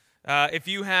If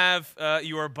you have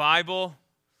your Bible,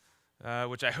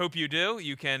 which I hope you do,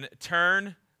 you can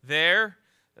turn there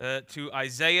to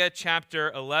Isaiah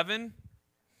chapter 11.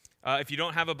 If you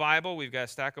don't have a Bible, we've got a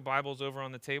stack of Bibles over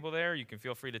on the table there. You can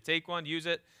feel free to take one, use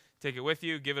it, take it with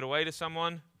you, give it away to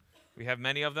someone. We have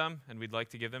many of them, and we'd like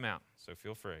to give them out, so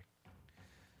feel free.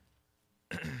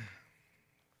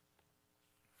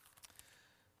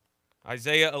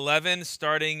 Isaiah 11,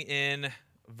 starting in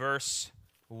verse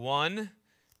 1.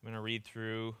 I'm going to read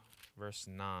through verse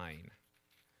 9.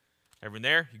 Everyone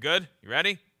there? You good? You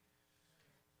ready?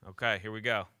 Okay, here we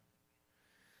go.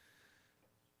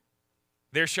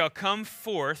 There shall come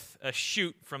forth a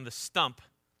shoot from the stump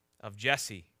of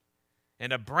Jesse,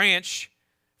 and a branch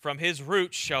from his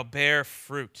roots shall bear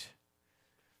fruit.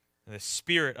 And the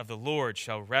Spirit of the Lord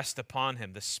shall rest upon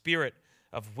him, the Spirit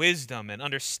of wisdom and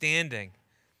understanding,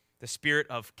 the Spirit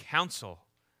of counsel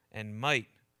and might,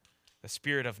 the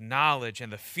Spirit of knowledge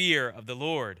and the fear of the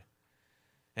Lord.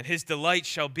 And his delight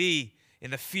shall be in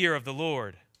the fear of the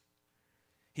Lord.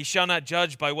 He shall not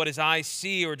judge by what his eyes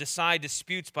see, or decide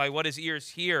disputes by what his ears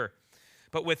hear.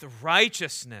 But with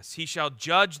righteousness he shall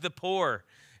judge the poor,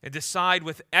 and decide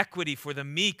with equity for the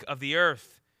meek of the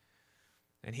earth.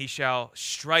 And he shall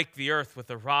strike the earth with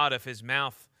the rod of his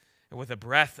mouth, and with the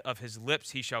breath of his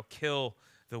lips he shall kill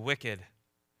the wicked.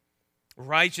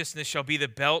 Righteousness shall be the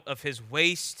belt of his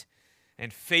waist,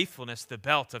 and faithfulness the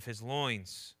belt of his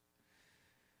loins.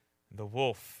 The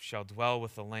wolf shall dwell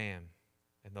with the lamb,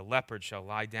 and the leopard shall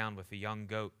lie down with the young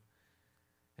goat,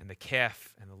 and the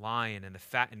calf and the lion and the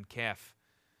fattened calf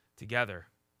together,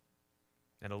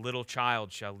 and a little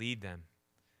child shall lead them.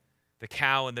 The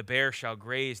cow and the bear shall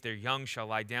graze, their young shall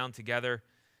lie down together,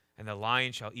 and the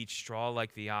lion shall eat straw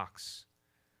like the ox.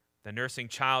 The nursing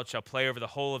child shall play over the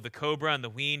hole of the cobra, and the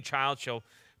weaned child shall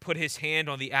put his hand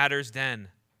on the adder's den.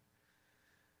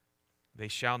 They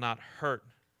shall not hurt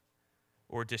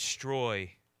or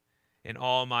destroy in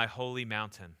all my holy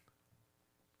mountain.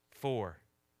 For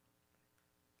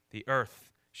the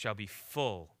earth shall be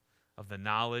full of the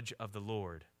knowledge of the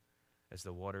Lord as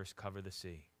the waters cover the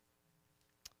sea.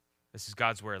 This is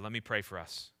God's word. Let me pray for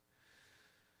us.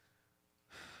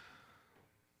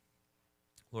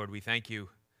 Lord, we thank you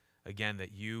again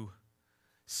that you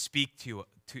speak to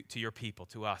your people,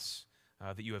 to us,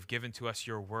 that you have given to us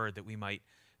your word that we might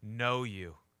know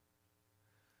you.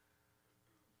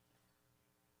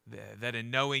 That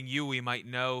in knowing you we might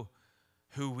know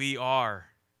who we are.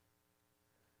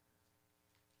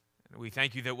 And we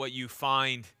thank you that what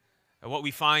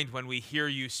we find when we hear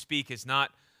you speak is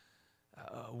not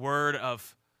a word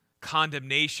of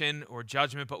condemnation or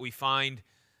judgment, but we find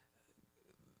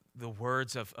the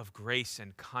words of grace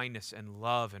and kindness and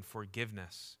love and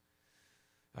forgiveness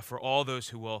for all those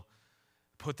who will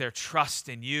put their trust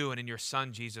in you and in your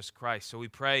Son, Jesus Christ. So we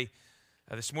pray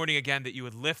this morning again that you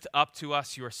would lift up to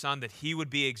us your Son, that he would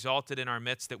be exalted in our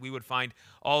midst, that we would find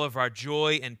all of our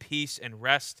joy and peace and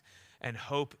rest and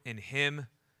hope in him.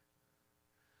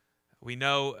 We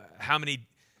know how many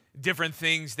different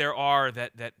things there are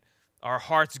that our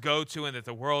hearts go to and that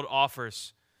the world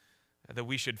offers, that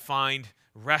we should find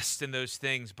rest in those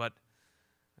things, but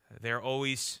they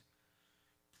always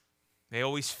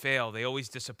fail, they always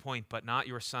disappoint, but not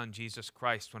your Son, Jesus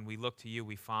Christ. When we look to you,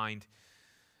 we find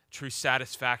true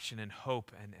satisfaction and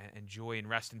hope and joy and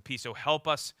rest and peace. So help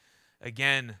us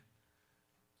again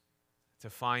to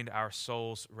find our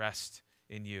soul's rest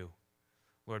in you.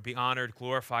 Lord, be honored,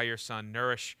 glorify your Son,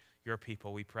 nourish your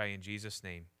people, we pray in Jesus'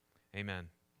 name. Amen.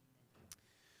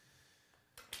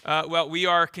 Well, we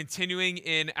are continuing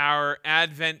in our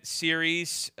Advent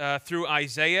series through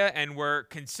Isaiah, and we're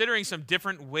considering some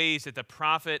different ways that the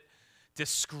prophet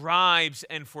describes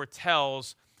and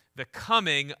foretells the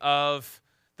coming of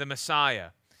the Messiah.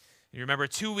 You remember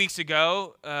 2 weeks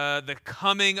ago, the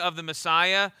coming of the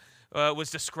Messiah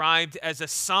was described as a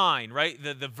sign, right?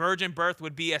 The virgin birth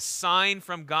would be a sign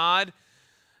from God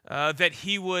that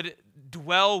he would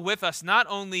dwell with us, not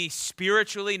only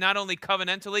spiritually, not only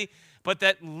covenantally, but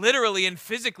that literally and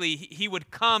physically he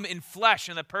would come in flesh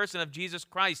in the person of Jesus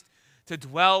Christ to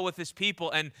dwell with his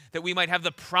people, and that we might have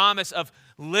the promise of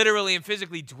literally and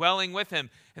physically dwelling with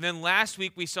him. And then last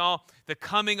week we saw the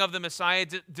coming of the Messiah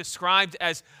described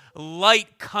as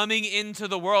light coming into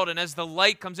the world. And as the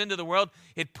light comes into the world,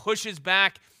 it pushes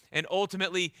back and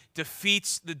ultimately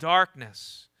defeats the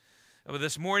darkness.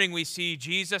 This morning we see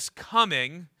Jesus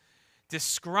coming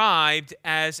described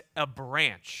as a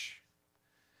branch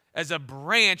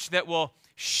that will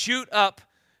shoot up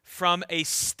from a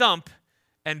stump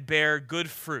and bear good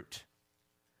fruit.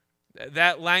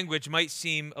 That language might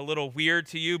seem a little weird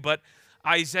to you, but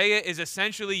Isaiah is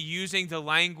essentially using the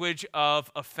language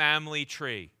of a family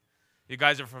tree. You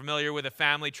guys are familiar with a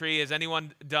family tree. Has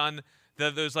anyone done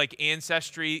those like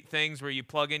ancestry things where you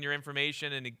plug in your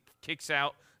information and it kicks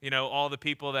out, all the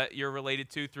people that you're related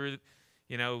to through,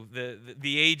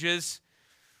 the ages?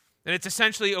 And it's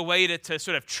essentially a way to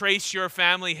sort of trace your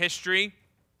family history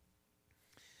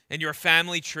and your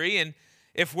family tree. And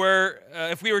if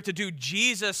we were to do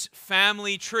Jesus'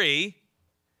 family tree,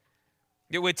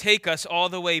 it would take us all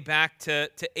the way back to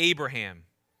Abraham.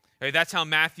 Right? That's how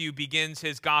Matthew begins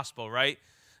his gospel, right?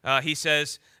 He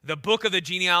says, the book of the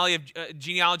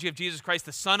genealogy of Jesus Christ,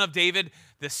 the son of David,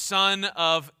 the son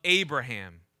of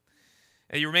Abraham.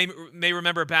 And you may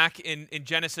remember back in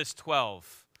Genesis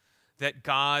 12 that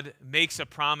God makes a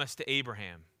promise to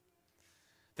Abraham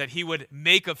that he would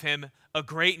make of him a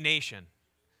great nation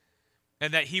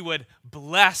and that he would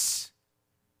bless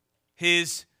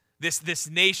this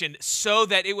nation so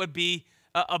that it would be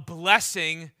a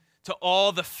blessing to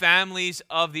all the families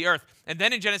of the earth. And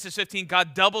then in Genesis 15,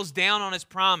 God doubles down on his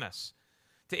promise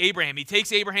to Abraham. He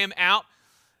takes Abraham out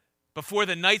before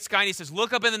the night sky and he says,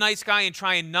 look up in the night sky and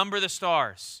try and number the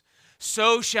stars.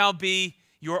 So shall be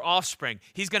your offspring.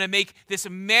 He's going to make this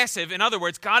massive, in other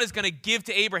words, God is going to give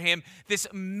to Abraham this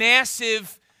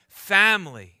massive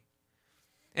family.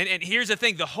 And here's the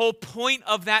thing, the whole point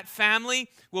of that family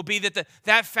will be that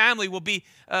that family will be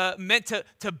meant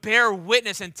to bear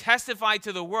witness and testify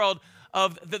to the world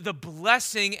of the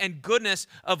blessing and goodness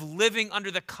of living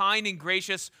under the kind and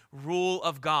gracious rule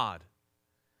of God.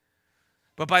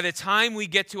 But by the time we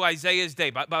get to Isaiah's day,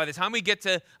 by the time we get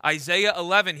to Isaiah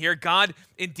 11 here, God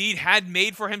indeed had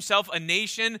made for himself a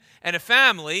nation and a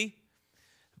family,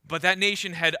 but that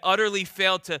nation had utterly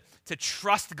failed to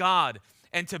trust God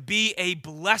and to be a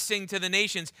blessing to the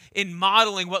nations in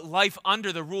modeling what life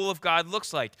under the rule of God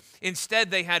looks like.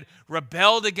 Instead, they had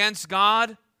rebelled against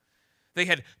God. They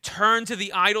had turned to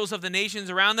the idols of the nations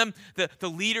around them. The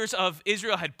leaders of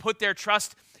Israel had put their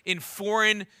trust in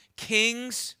foreign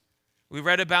kings. We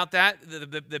read about that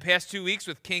the past 2 weeks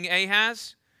with King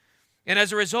Ahaz. And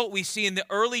as a result, we see in the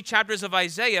early chapters of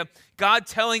Isaiah, God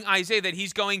telling Isaiah that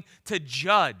he's going to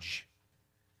judge.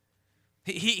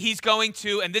 He's going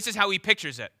to, and this is how he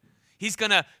pictures it, he's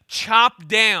going to chop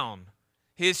down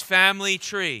his family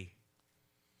tree.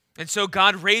 And so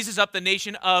God raises up the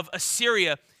nation of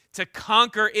Assyria to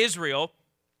conquer Israel.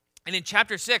 And in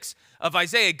chapter 6 of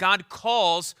Isaiah, God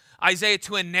calls Isaiah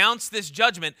to announce this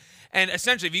judgment. And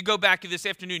essentially, if you go back this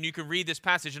afternoon, you can read this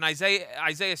passage. In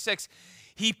Isaiah 6,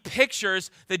 he pictures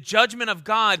the judgment of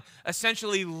God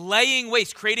essentially laying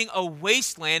waste, creating a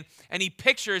wasteland, and he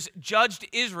pictures judged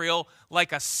Israel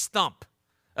like a stump,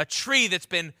 a tree that's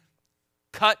been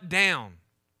cut down.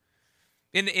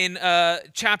 In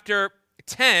chapter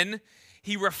 10,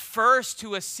 he refers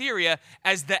to Assyria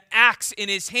as the axe in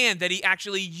his hand that he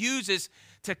actually uses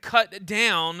to cut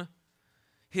down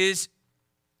his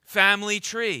family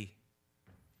tree.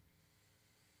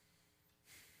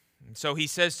 And so he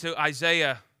says to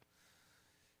Isaiah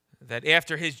that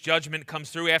after his judgment comes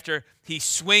through, after he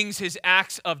swings his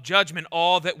axe of judgment,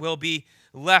 all that will be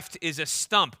left is a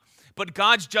stump. But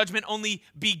God's judgment only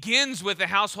begins with the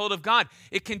household of God.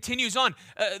 It continues on.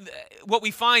 What we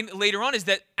find later on is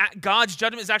that God's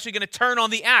judgment is actually going to turn on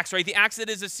the axe, right? The axe that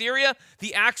is Assyria,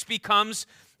 the axe becomes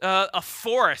a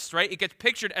forest, right? It gets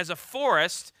pictured as a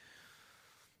forest.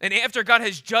 And after God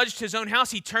has judged his own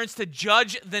house, he turns to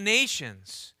judge the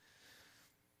nations.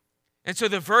 And so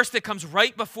the verse that comes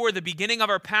right before the beginning of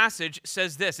our passage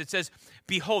says this. It says,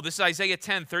 behold, this is Isaiah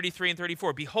 10, 33 and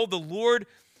 34. Behold, the Lord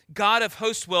God of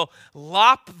hosts will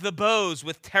lop the boughs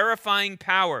with terrifying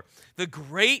power. The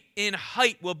great in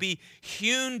height will be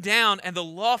hewn down, and the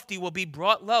lofty will be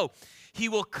brought low. He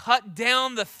will cut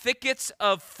down the thickets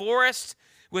of forest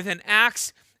with an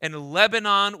axe, and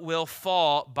Lebanon will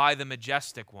fall by the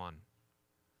majestic one.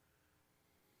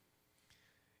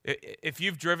 If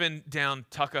you've driven down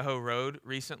Tuckahoe Road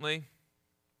recently,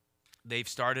 they've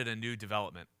started a new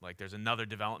development. Like there's another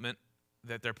development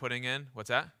that they're putting in. What's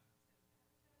that?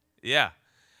 Yeah.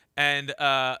 And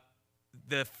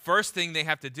the first thing they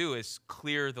have to do is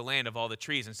clear the land of all the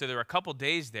trees. And so there were a couple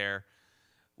days there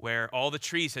where all the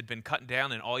trees had been cut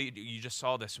down and all you just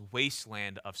saw this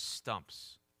wasteland of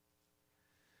stumps.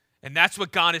 And that's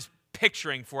what God is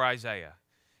picturing for Isaiah.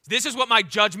 This is what my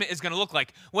judgment is going to look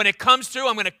like. When it comes through,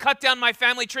 I'm going to cut down my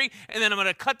family tree, and then I'm going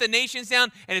to cut the nations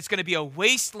down, and it's going to be a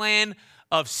wasteland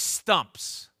of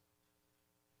stumps.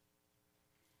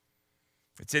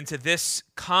 It's into this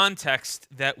context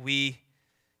that we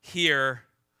hear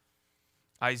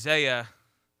Isaiah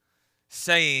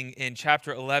saying in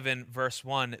chapter 11, verse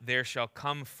 1, there shall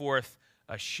come forth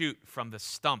a shoot from the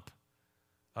stump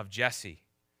of Jesse,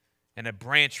 and a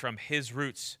branch from his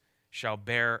roots shall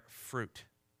bear fruit.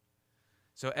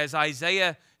 So as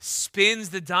Isaiah spins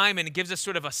the diamond and gives us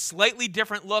sort of a slightly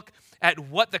different look at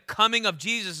what the coming of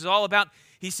Jesus is all about,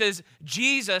 he says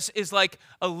Jesus is like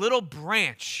a little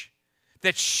branch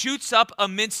that shoots up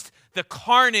amidst the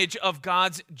carnage of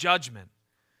God's judgment.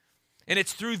 And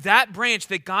it's through that branch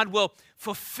that God will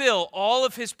fulfill all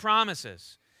of his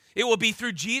promises. It will be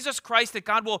through Jesus Christ that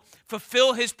God will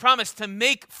fulfill his promise to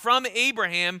make from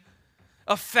Abraham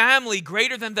a family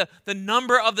greater than the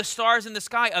number of the stars in the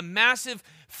sky, a massive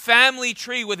family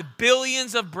tree with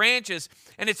billions of branches.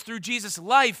 And it's through Jesus'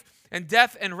 life and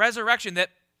death and resurrection that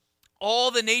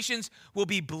all the nations will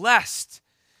be blessed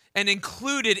and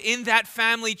included in that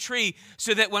family tree,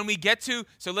 so that when we get to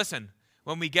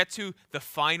the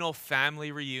final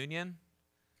family reunion,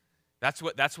 that's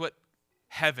what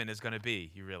heaven is going to be,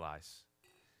 you realize.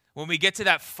 When we get to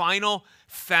that final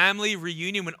family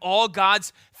reunion, when all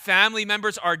God's family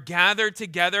members are gathered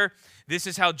together, this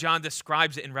is how John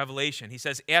describes it in Revelation. He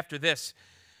says, after this,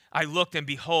 I looked and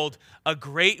behold, a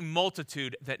great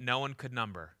multitude that no one could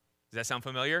number. Does that sound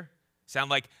familiar? Sound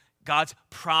like God's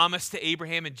promise to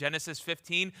Abraham in Genesis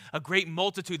 15? A great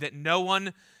multitude that no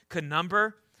one could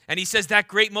number. And he says that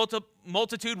great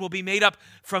multitude will be made up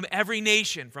from every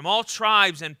nation, from all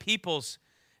tribes and peoples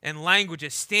and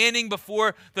languages, standing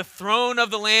before the throne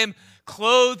of the Lamb,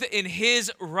 clothed in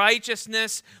his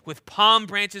righteousness, with palm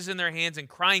branches in their hands, and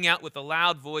crying out with a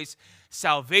loud voice,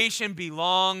 salvation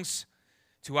belongs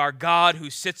to our God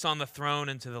who sits on the throne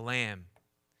and to the Lamb.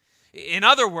 In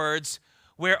other words,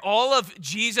 where all of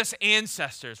Jesus'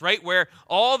 ancestors, right, where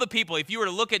all the people, if you were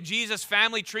to look at Jesus'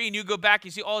 family tree and you go back,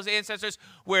 you see all his ancestors,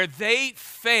 where they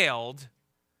failed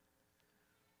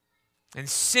and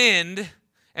sinned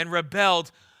and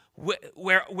rebelled,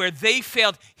 where they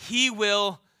failed, he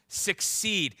will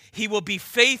succeed. He will be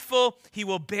faithful. He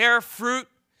will bear fruit.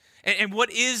 And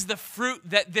what is the fruit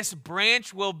that this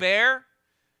branch will bear?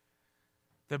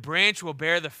 The branch will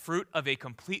bear the fruit of a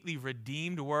completely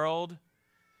redeemed world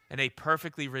and a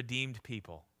perfectly redeemed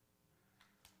people.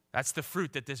 That's the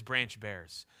fruit that this branch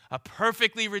bears. A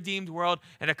perfectly redeemed world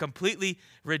and a completely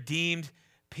redeemed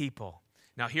people.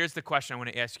 Now, here's the question I want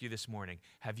to ask you this morning.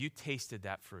 Have you tasted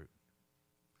that fruit?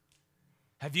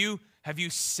 Have you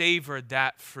savored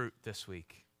that fruit this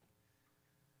week?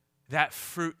 That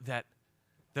fruit that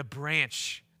the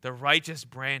branch, the righteous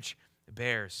branch,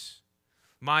 bears.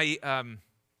 My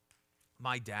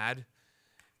dad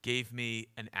gave me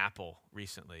an apple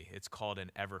recently. It's called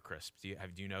an Evercrisp. Do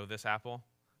you know this apple?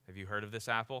 Have you heard of this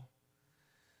apple?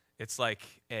 It's like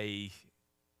a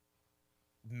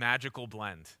magical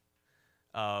blend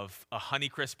of a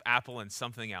Honeycrisp apple and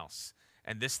something else.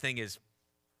 And this thing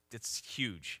it's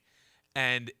huge.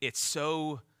 And it's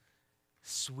so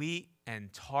sweet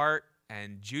and tart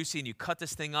and juicy, and you cut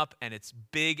this thing up and it's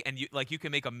big, and you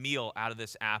can make a meal out of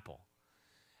this apple.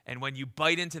 And when you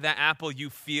bite into that apple, you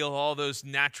feel all those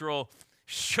natural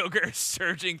sugars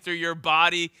surging through your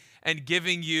body and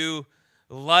giving you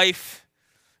life.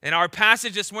 And our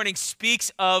passage this morning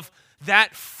speaks of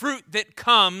that fruit that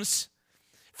comes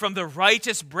from the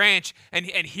righteous branch. And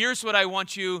here's what I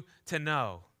want you to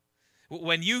know.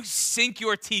 When you sink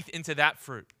your teeth into that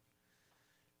fruit,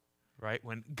 right?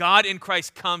 When God in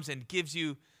Christ comes and gives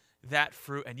you that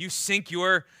fruit, and you sink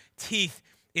your teeth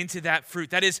into that fruit.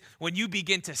 That is when you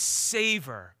begin to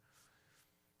savor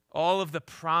all of the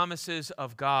promises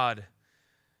of God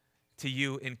to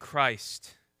you in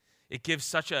Christ. It gives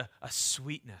such a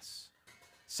sweetness,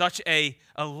 such a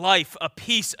life, a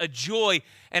peace, a joy,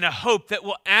 and a hope that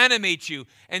will animate you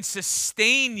and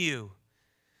sustain you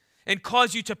and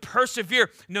cause you to persevere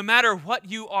no matter what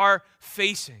you are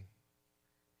facing.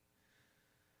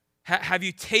 Have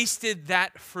you tasted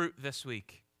that fruit this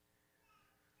week?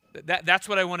 That's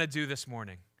what I want to do this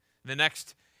morning. The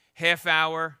next half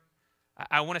hour,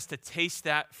 I want us to taste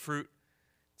that fruit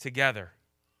together.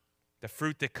 The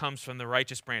fruit that comes from the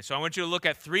righteous branch. So I want you to look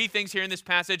at three things here in this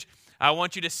passage. I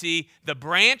want you to see the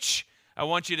branch, I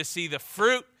want you to see the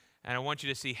fruit, and I want you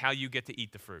to see how you get to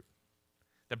eat the fruit.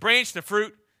 The branch, the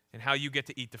fruit, and how you get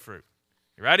to eat the fruit.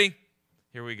 You ready?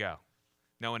 Here we go.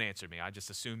 No one answered me. I just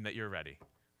assumed that you're ready.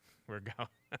 We're going.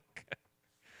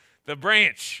 The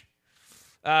branch.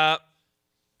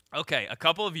 Okay, a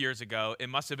couple of years ago, it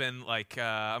must have been like,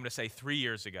 I'm going to say 3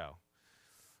 years ago,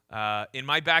 in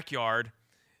my backyard,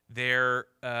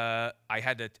 I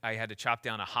had to chop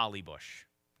down a holly bush.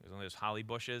 It was one of those holly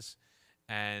bushes,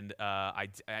 and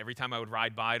every time I would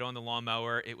ride by it on the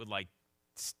lawnmower, it would like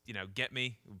get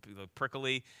me,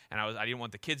 prickly, and I didn't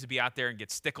want the kids to be out there and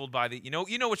get stickled by the, you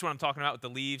know which one I'm talking about with the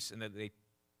leaves and they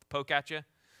poke at you.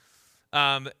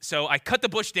 So I cut the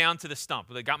bush down to the stump.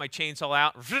 I got my chainsaw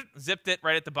out, zipped it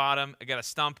right at the bottom. I got a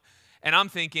stump, and I'm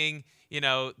thinking,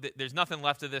 there's nothing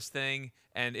left of this thing,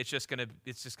 and it's just gonna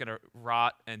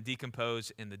rot and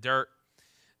decompose in the dirt.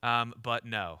 But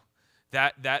no,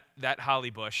 that holly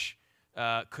bush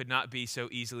could not be so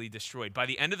easily destroyed. By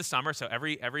the end of the summer, so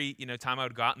every time I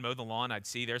would go out and mow the lawn, I'd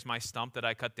see there's my stump that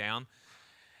I cut down.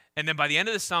 And then by the end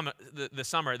of the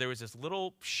summer, there was this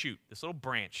little shoot, this little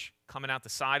branch coming out the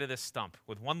side of this stump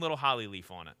with one little holly leaf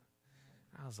on it.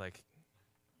 I was like,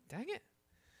 dang it.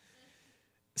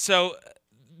 So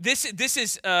this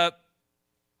is a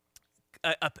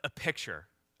picture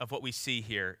of what we see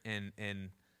here in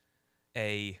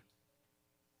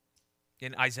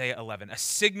Isaiah 11, a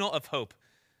signal of hope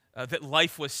that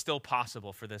life was still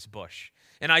possible for this bush.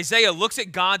 And Isaiah looks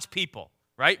at God's people,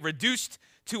 right, reduced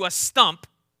to a stump,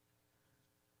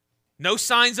 no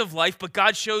signs of life, but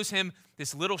God shows him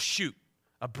this little shoot,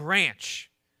 a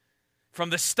branch from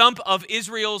the stump of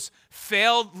Israel's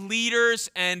failed leaders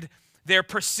and their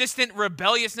persistent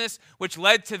rebelliousness, which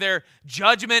led to their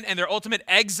judgment and their ultimate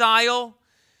exile.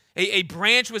 A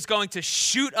branch was going to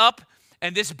shoot up,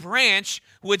 and this branch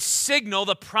would signal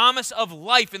the promise of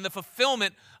life and the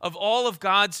fulfillment of all of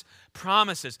God's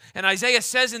promises. And Isaiah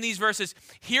says in these verses,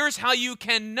 here's how you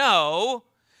can know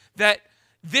that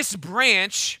this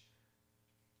branch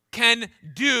can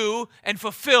do and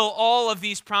fulfill all of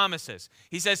these promises.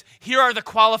 He says, here are the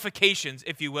qualifications,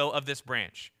 if you will, of this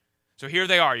branch. So here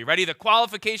they are. You ready? The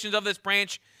qualifications of this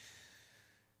branch.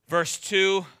 Verse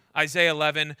 2, Isaiah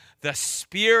 11, the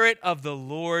Spirit of the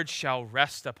Lord shall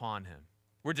rest upon him.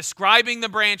 We're describing the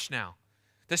branch now.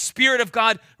 The Spirit of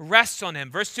God rests on him.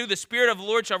 Verse 2, the Spirit of the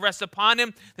Lord shall rest upon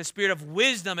him, the Spirit of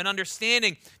wisdom and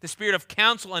understanding, the Spirit of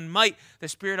counsel and might, the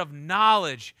Spirit of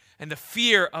knowledge and the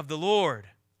fear of the Lord.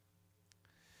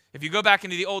 If you go back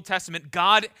into the Old Testament,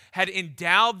 God had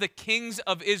endowed the kings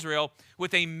of Israel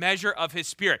with a measure of his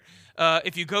Spirit.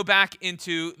 If you go back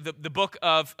into the book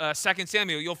of 2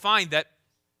 Samuel, you'll find that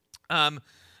 1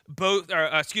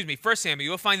 Samuel,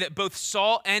 you'll find that both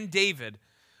Saul and David,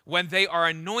 when they are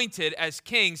anointed as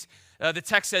kings, the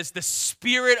text says the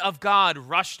Spirit of God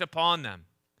rushed upon them.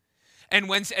 And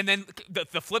then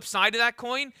the flip side of that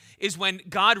coin is when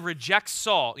God rejects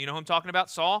Saul. You know who I'm talking about,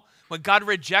 Saul? When God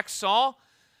rejects Saul,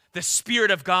 the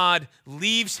Spirit of God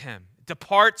leaves him,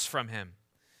 departs from him.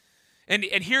 And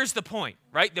here's the point,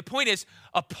 right? The point is,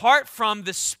 apart from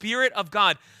the Spirit of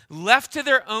God, left to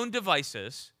their own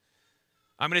devices,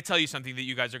 I'm going to tell you something that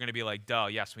you guys are going to be like, duh,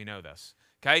 yes, we know this.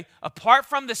 Okay? Apart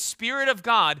from the Spirit of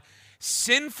God,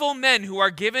 sinful men who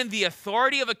are given the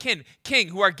authority of a king,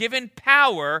 who are given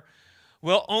power,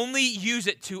 will only use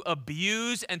it to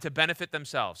abuse and to benefit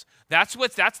themselves. That's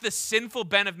the sinful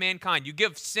bent of mankind. You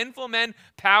give sinful men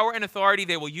power and authority,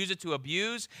 they will use it to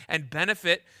abuse and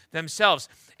benefit themselves.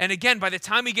 And again, by the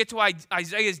time we get to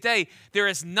Isaiah's day, there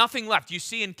is nothing left. You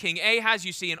see in King Ahaz,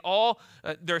 you see in all,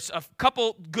 there's a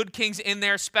couple good kings in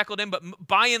there speckled in, but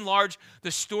by and large,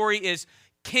 the story is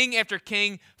king after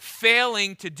king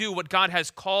failing to do what God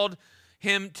has called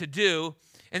him to do.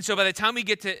 And so by the time we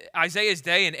get to Isaiah's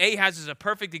day, and Ahaz is a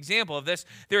perfect example of this,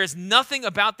 there is nothing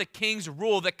about the king's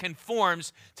rule that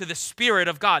conforms to the Spirit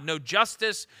of God. No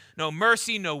justice, no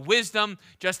mercy, no wisdom,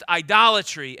 just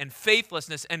idolatry and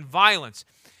faithlessness and violence.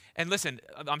 And listen,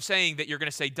 I'm saying that you're going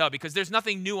to say duh, because there's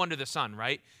nothing new under the sun,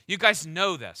 right? You guys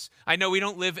know this. I know we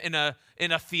don't live in a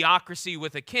theocracy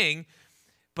with a king,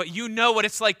 but you know what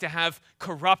it's like to have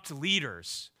corrupt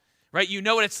leaders, right? You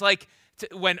know what it's like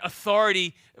when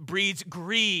authority breeds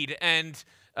greed and,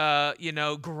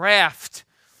 graft.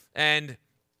 And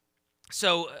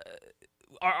so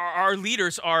our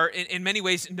leaders are, in many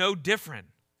ways, no different,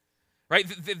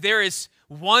 right? There is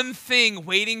one thing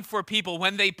waiting for people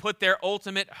when they put their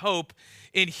ultimate hope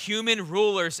in human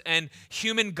rulers and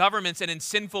human governments and in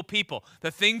sinful people.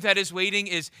 The thing that is waiting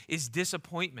is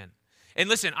disappointment. And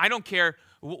listen, I don't care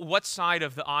what side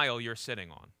of the aisle you're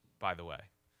sitting on, by the way.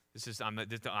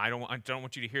 I don't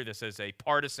want you to hear this as a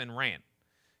partisan rant.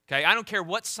 Okay? I don't care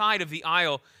what side of the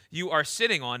aisle you are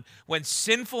sitting on. When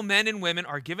sinful men and women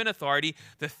are given authority,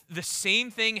 the same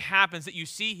thing happens that you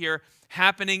see here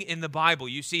happening in the Bible.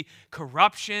 You see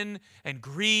corruption and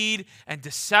greed and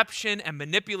deception and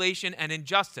manipulation and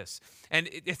injustice. And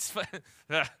it's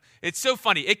so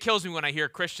funny. It kills me when I hear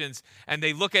Christians and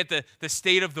they look at the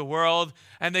state of the world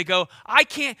and they go, I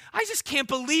just can't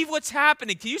believe what's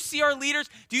happening. Do you see our leaders?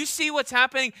 Do you see what's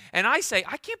happening? And I say,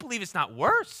 I can't believe it's not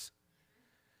worse.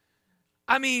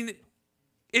 I mean,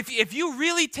 If you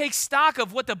really take stock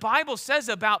of what the Bible says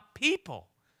about people,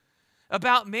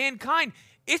 about mankind,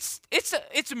 it's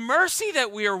mercy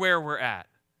that we are where we're at.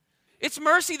 It's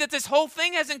mercy that this whole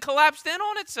thing hasn't collapsed in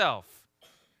on itself.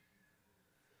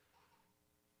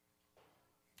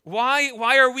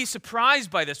 Why are we surprised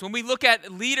by this? When we look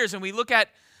at leaders and we look at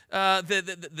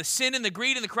the sin and the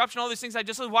greed and the corruption, all these things I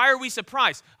just said, why are we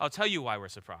surprised? I'll tell you why we're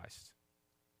surprised.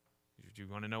 Do you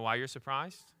want to know why you're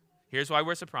surprised? Here's why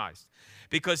we're surprised.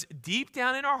 Because deep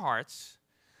down in our hearts,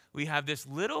 we have this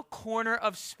little corner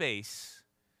of space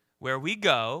where we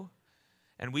go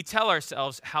and we tell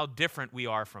ourselves how different we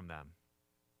are from them.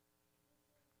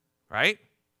 Right?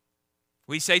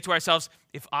 We say to ourselves,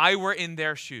 if I were in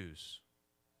their shoes,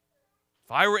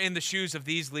 if I were in the shoes of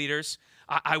these leaders,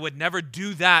 I would never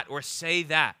do that or say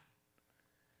that.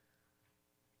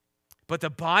 But the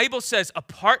Bible says,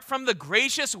 apart from the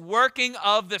gracious working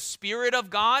of the Spirit of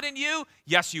God in you,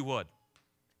 yes, you would.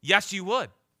 Yes, you would.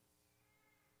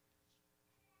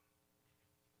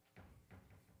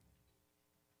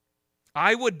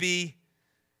 I would be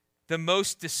the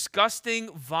most disgusting,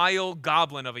 vile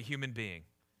goblin of a human being,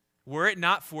 were it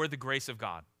not for the grace of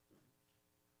God.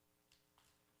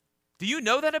 Do you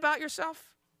know that about yourself?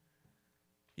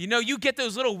 You know, you get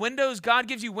those little windows. God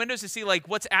gives you windows to see like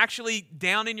what's actually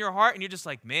down in your heart, and you're just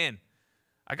like, man,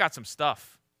 I got some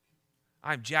stuff.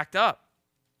 I'm jacked up.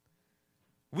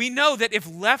 We know that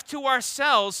if left to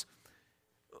ourselves,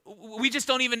 we just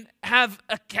don't even have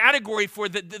a category for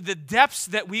the depths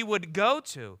that we would go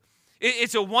to.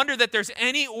 It's a wonder that there's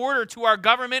any order to our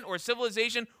government or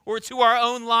civilization or to our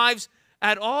own lives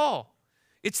at all.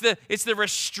 It's the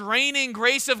restraining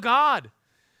grace of God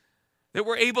that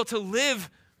we're able to live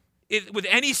with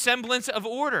any semblance of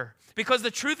order. Because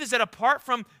the truth is that apart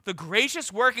from the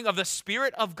gracious working of the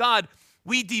Spirit of God,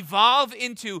 we devolve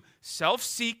into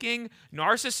self-seeking,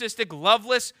 narcissistic,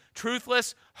 loveless,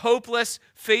 truthless, hopeless,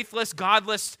 faithless,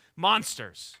 godless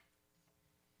monsters.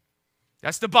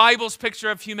 That's the Bible's picture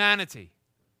of humanity.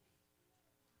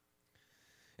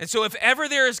 And so if ever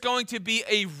there is going to be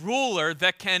a ruler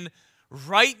that can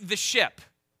right the ship,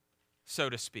 so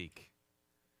to speak,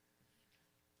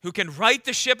 who can right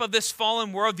the ship of this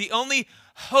fallen world, the only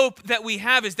hope that we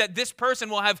have is that this person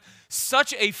will have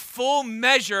such a full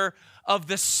measure of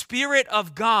the Spirit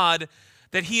of God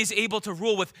that he is able to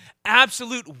rule with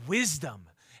absolute wisdom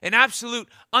and absolute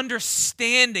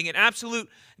understanding and absolute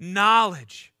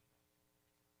knowledge.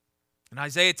 And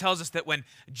Isaiah tells us that when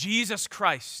Jesus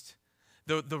Christ,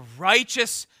 the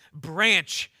righteous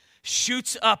branch,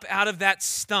 shoots up out of that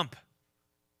stump,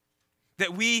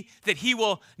 that he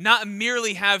will not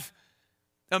merely have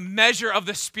a measure of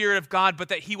the Spirit of God, but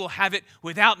that he will have it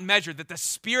without measure, that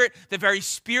the very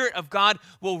Spirit of God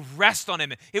will rest on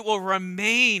him. It will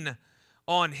remain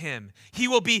on him. He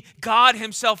will be God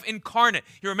himself incarnate.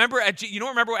 You don't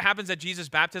remember what happens at Jesus'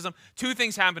 baptism? Two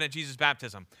things happen at Jesus'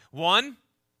 baptism. One,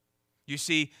 you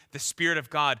see the Spirit of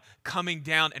God coming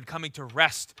down and coming to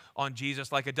rest on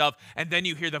Jesus like a dove. And then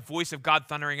you hear the voice of God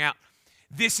thundering out,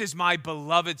 "This is my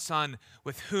beloved Son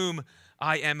with whom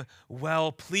I am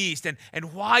well pleased."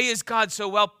 And why is God so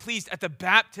well pleased at the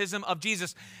baptism of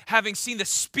Jesus? Having seen the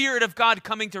Spirit of God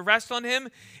coming to rest on him,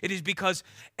 it is because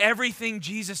everything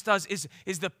Jesus does is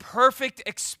the perfect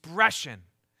expression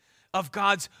of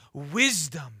God's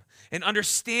wisdom and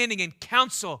understanding and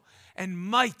counsel and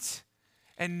might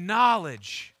and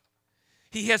knowledge.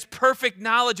 He has perfect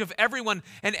knowledge of everyone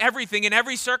and everything in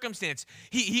every circumstance.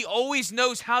 He always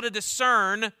knows how to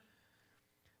discern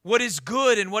what is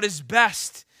good and what is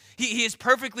best. He is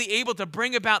perfectly able to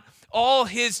bring about all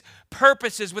his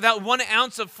purposes without 1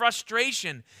 ounce of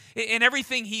frustration. In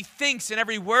everything he thinks, in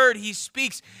every word he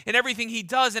speaks, in everything he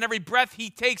does, in every breath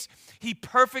he takes, he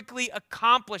perfectly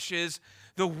accomplishes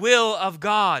the will of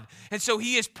God. And so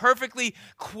he is perfectly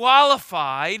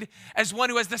qualified as one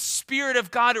who has the Spirit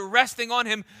of God resting on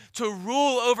him to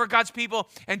rule over God's people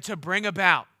and to bring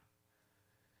about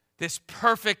this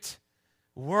perfect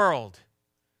world.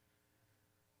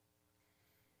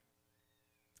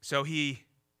 So he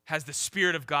has the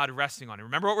Spirit of God resting on him.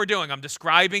 Remember what we're doing. I'm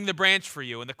describing the branch for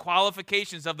you and the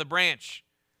qualifications of the branch.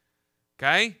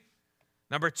 Okay?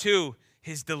 Number 2,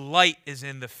 his delight is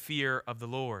in the fear of the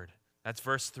Lord. That's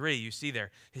verse 3. You see there.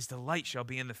 His delight shall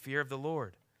be in the fear of the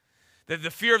Lord.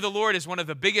 The fear of the Lord is one of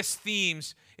the biggest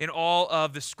themes in all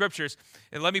of the scriptures.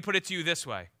 And let me put it to you this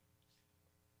way.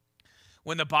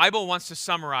 When the Bible wants to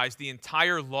summarize the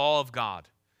entire law of God,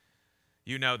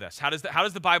 you know this. How does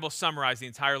the Bible summarize the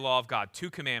entire law of God?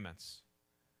 2 commandments.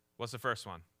 What's the first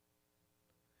one?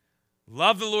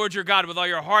 Love the Lord your God with all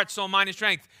your heart, soul, mind, and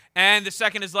strength. And the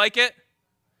second is like it?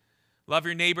 Love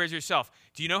your neighbor as yourself.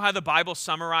 Do you know how the Bible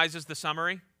summarizes the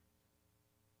summary?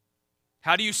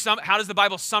 How does the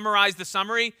Bible summarize the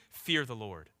summary? Fear the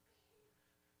Lord.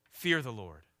 Fear the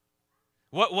Lord.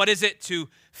 What is it to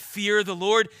fear the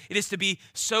Lord? It is to be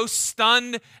so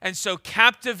stunned and so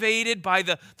captivated by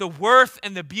the worth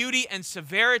and the beauty and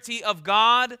severity of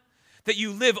God that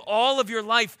you live all of your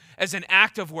life as an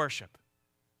act of worship.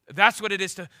 That's what it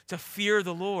is to fear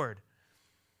the Lord.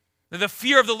 The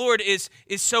fear of the Lord is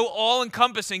so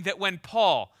all-encompassing that when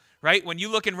Paul, right, when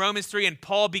you look in Romans 3 and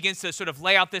Paul begins to sort of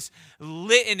lay out this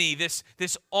litany, this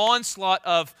onslaught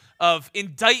of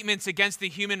indictments against the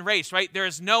human race, right? There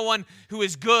is no one who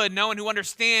is good, no one who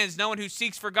understands, no one who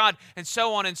seeks for God, and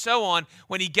so on and so on.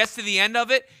 When he gets to the end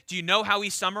of it, do you know how he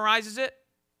summarizes it?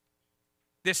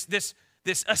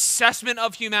 This assessment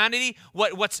of humanity,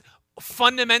 what's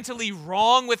fundamentally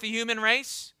wrong with the human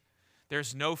race?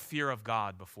 There's no fear of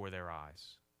God before their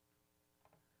eyes.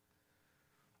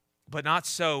 But not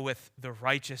so with the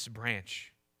righteous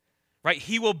branch, right?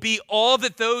 He will be all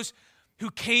that those who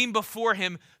came before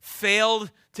him failed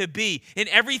to be. In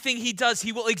everything he does,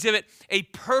 he will exhibit a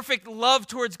perfect love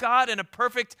towards God and a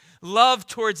perfect love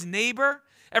towards neighbor.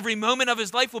 Every moment of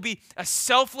his life will be a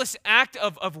selfless act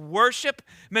of worship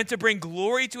meant to bring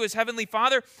glory to his heavenly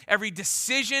Father. Every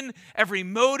decision, every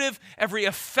motive, every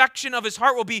affection of his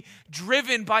heart will be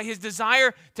driven by his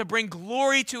desire to bring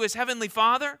glory to his heavenly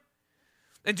Father.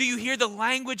 And do you hear the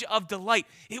language of delight?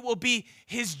 It will be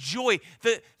his joy.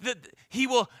 He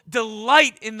will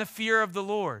delight in the fear of the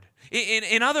Lord.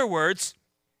 In other words,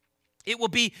 it will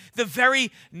be the very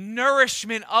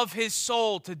nourishment of his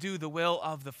soul to do the will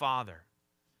of the Father.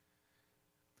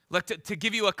 Look, to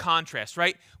give you a contrast,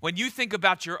 right? When you think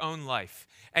about your own life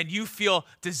and you feel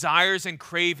desires and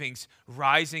cravings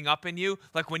rising up in you,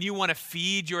 like when you want to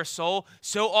feed your soul,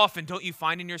 so often don't you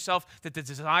find in yourself that the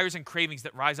desires and cravings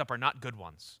that rise up are not good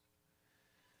ones,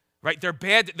 right? They're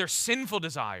bad, they're sinful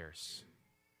desires.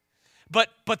 But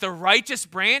the righteous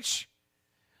branch,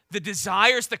 the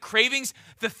desires, the cravings,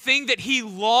 the thing that he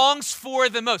longs for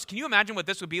the most. Can you imagine what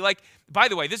this would be like? By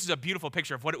the way, this is a beautiful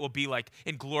picture of what it will be like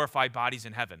in glorified bodies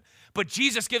in heaven. But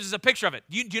Jesus gives us a picture of it.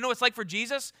 Do you know what it's like for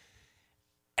Jesus?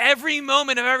 Every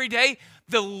moment of every day,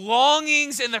 the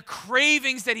longings and the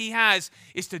cravings that he has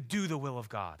is to do the will of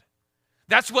God.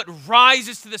 That's what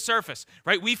rises to the surface,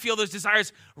 right? We feel those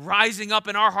desires rising up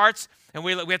in our hearts, and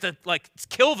we have to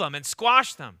kill them and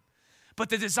squash them. But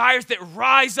the desires that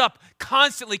rise up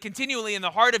constantly, continually in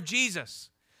the heart of Jesus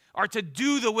are to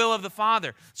do the will of the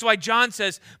Father. So why John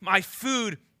says, my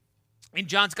food, in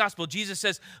John's gospel, Jesus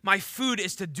says, my food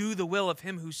is to do the will of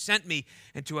him who sent me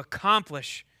and to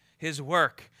accomplish his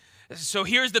work. So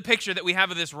here's the picture that we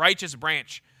have of this righteous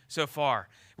branch so far.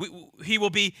 He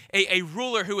will be a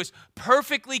ruler who is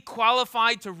perfectly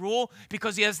qualified to rule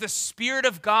because he has the Spirit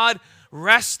of God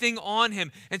resting on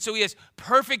him. And so he has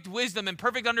perfect wisdom and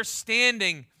perfect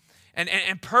understanding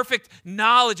and perfect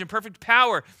knowledge and perfect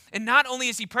power. And not only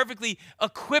is he perfectly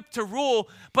equipped to rule,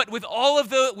 but with all of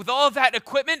that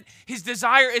equipment, his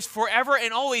desire is forever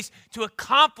and always to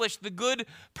accomplish the good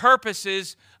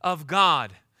purposes of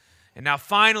God. And now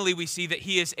finally we see that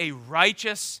he is a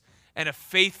righteous and a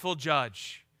faithful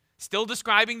judge. Still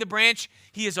describing the branch,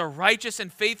 he is a righteous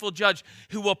and faithful judge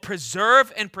who will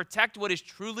preserve and protect what is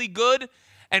truly good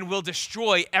and will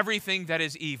destroy everything that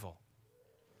is evil.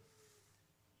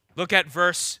 Look at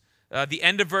the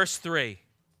end of verse 3.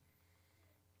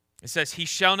 It says, he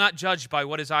shall not judge by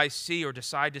what his eyes see or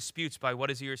decide disputes by what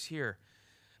his ears hear.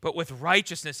 But with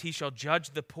righteousness he shall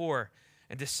judge the poor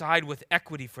and decide with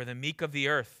equity for the meek of the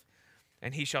earth.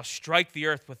 And he shall strike the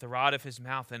earth with the rod of his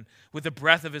mouth, and with the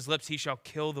breath of his lips he shall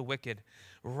kill the wicked.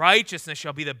 Righteousness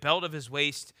shall be the belt of his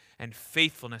waist, and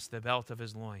faithfulness the belt of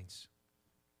his loins.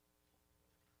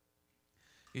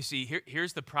 You see,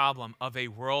 here's the problem of a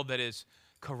world that is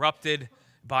corrupted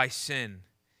by sin.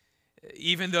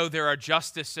 Even though there are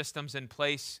justice systems in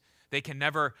place, they can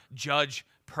never judge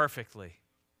perfectly.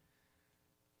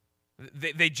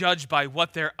 They judge by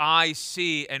what their eyes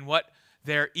see and what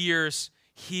their ears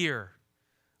hear.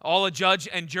 All a judge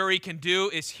and jury can do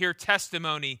is hear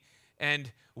testimony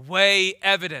and weigh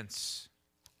evidence.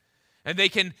 And they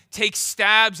can take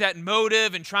stabs at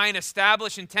motive and try and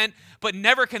establish intent, but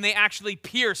never can they actually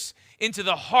pierce into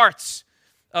the hearts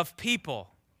of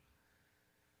people.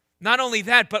 Not only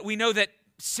that, but we know that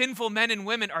sinful men and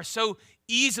women are so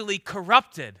easily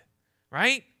corrupted,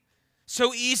 right?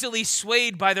 So easily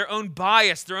swayed by their own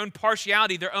bias, their own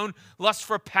partiality, their own lust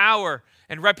for power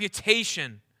and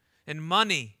reputation and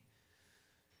money.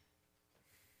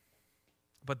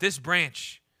 But this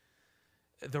branch,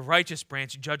 the righteous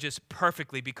branch judges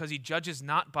perfectly because he judges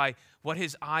not by what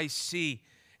his eyes see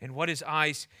and what his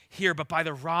eyes hear, but by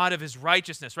the rod of his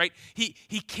righteousness, right? He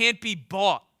can't be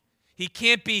bought. He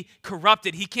can't be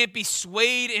corrupted. He can't be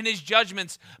swayed in his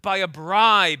judgments by a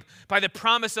bribe, by the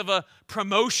promise of a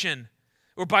promotion,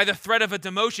 or by the threat of a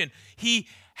demotion. He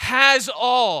has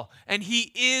all, and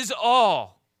he is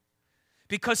all,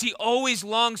 because he always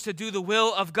longs to do the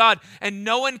will of God, and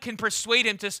no one can persuade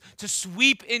him to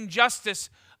sweep injustice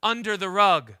under the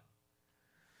rug.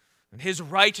 And his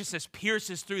righteousness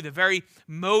pierces through the very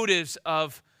motives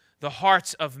of the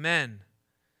hearts of men.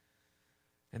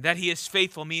 And that he is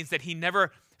faithful means that he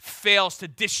never fails to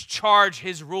discharge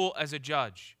his rule as a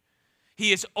judge.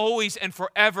 He is always and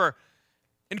forever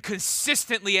and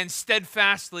consistently and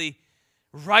steadfastly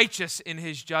righteous in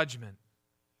his judgment.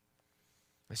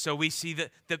 So we see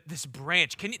this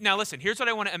branch. Now listen, here's what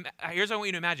I want you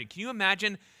to imagine. Can you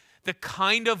imagine the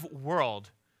kind of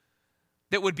world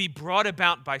that would be brought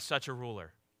about by such a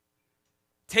ruler?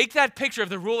 Take that picture of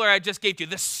the ruler I just gave you,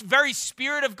 the very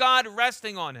Spirit of God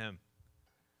resting on him,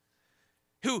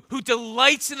 who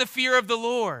delights in the fear of the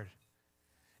Lord,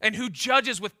 and who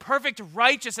judges with perfect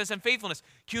righteousness and faithfulness.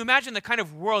 Can you imagine the kind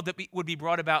of world that would be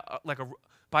brought about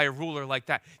by a ruler like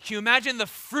that? Can you imagine the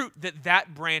fruit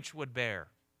that branch would bear?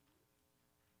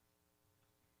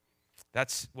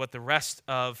 That's what the rest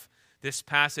of this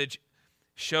passage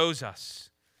shows us.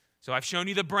 So I've shown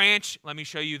you the branch. Let me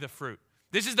show you the fruit.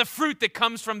 This is the fruit that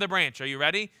comes from the branch. Are you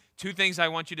ready? Two things I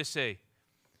want you to see.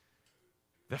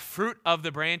 The fruit of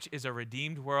the branch is a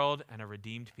redeemed world and a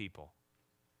redeemed people.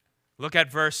 Look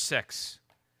at verse 6.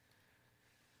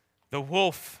 The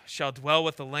wolf shall dwell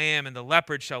with the lamb, and the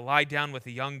leopard shall lie down with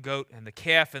the young goat, and the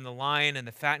calf and the lion and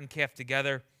the fattened calf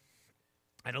together,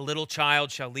 and a little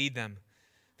child shall lead them.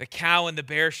 The cow and the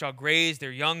bear shall graze,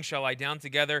 their young shall lie down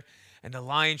together, and the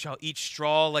lion shall eat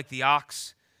straw like the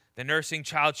ox. The nursing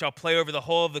child shall play over the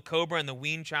hole of the cobra, and the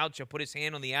weaned child shall put his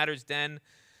hand on the adder's den.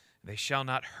 They shall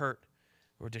not hurt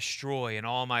or destroy in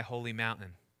all my holy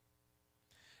mountain.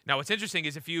 Now, what's interesting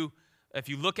is if you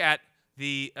look at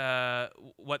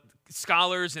what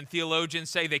scholars and theologians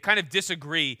say, they kind of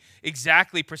disagree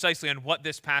exactly precisely on what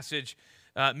this passage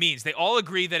means. They all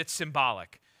agree that it's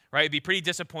symbolic, right? It'd be pretty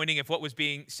disappointing if what was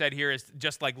being said here is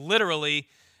just like literally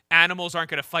animals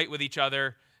aren't going to fight with each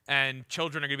other and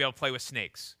children are going to be able to play with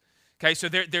snakes. Okay, so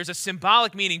there's a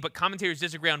symbolic meaning, but commentators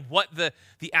disagree on what the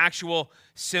actual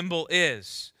symbol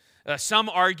is. Some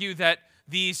argue that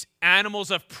these animals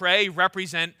of prey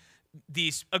represent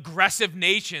these aggressive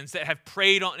nations that have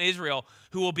preyed on Israel,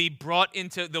 who will be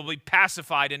they'll be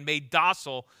pacified and made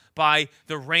docile by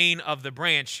the reign of the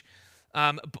branch.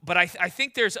 But I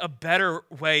think there's a better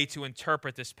way to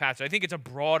interpret this passage. I think it's a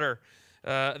broader,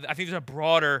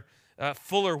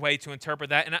 fuller way to interpret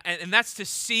that, and that's to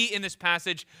see in this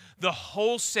passage the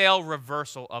wholesale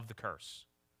reversal of the curse.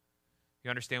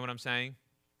 You understand what I'm saying?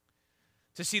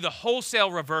 To see the wholesale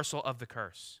reversal of the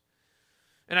curse.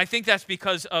 And I think that's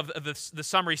because of the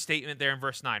summary statement there in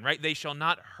verse 9, right? They shall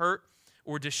not hurt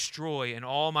or destroy in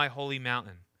all my holy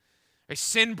mountain.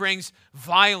 Sin brings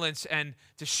violence and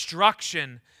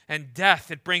destruction and death.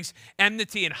 It brings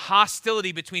enmity and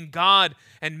hostility between God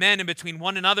and men, and between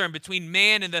one another, and between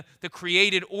man and the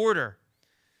created order.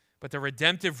 But the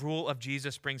redemptive rule of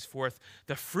Jesus brings forth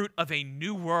the fruit of a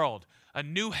new world, a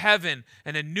new heaven,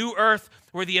 and a new earth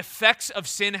where the effects of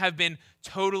sin have been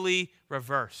totally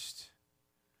reversed.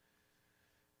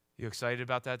 You excited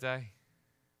about that day?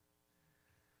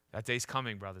 That day's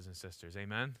coming, brothers and sisters.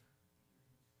 Amen?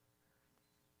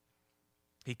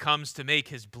 He comes to make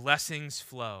his blessings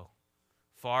flow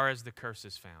far as the curse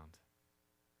is found.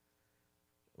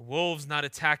 Wolves not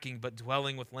attacking but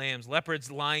dwelling with lambs. Leopards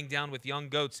lying down with young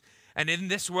goats. And in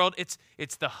this world, it's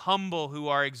the humble who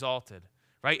are exalted,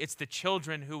 right? It's the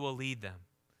children who will lead them.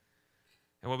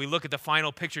 And when we look at the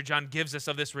final picture John gives us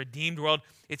of this redeemed world,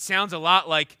 it sounds a lot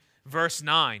like verse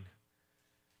 9,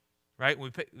 right?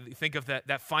 When we think of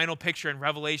that final picture in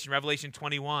Revelation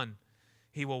 21.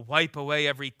 He will wipe away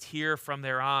every tear from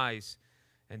their eyes,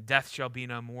 and death shall be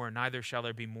no more. Neither shall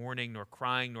there be mourning, nor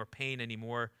crying, nor pain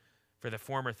anymore, for the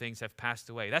former things have passed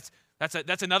away.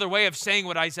 That's another way of saying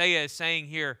what Isaiah is saying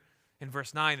here in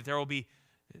verse 9, that there will be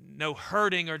no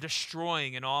hurting or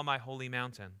destroying in all my holy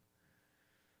mountain.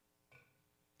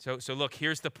 So look,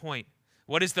 here's the point.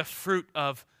 What is the fruit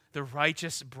of the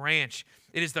righteous branch?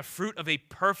 It is the fruit of a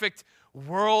perfect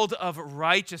world of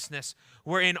righteousness,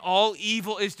 wherein all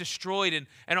evil is destroyed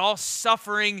and all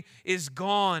suffering is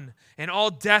gone and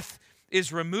all death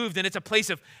is removed. And it's a place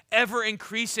of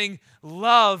ever-increasing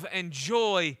love and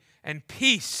joy and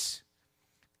peace.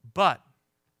 But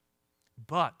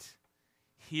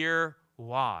hear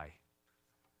why.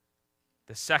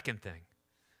 The second thing,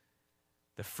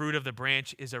 the fruit of the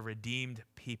branch is a redeemed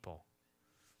people.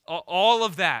 All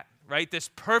of that, right? This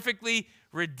perfectly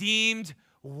redeemed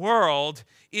world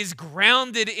is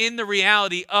grounded in the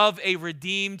reality of a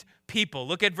redeemed people.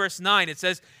 Look at verse 9. It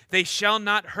says, "They shall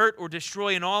not hurt or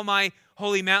destroy in all my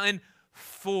holy mountain,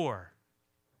 for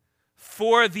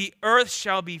the earth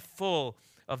shall be full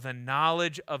of the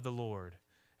knowledge of the Lord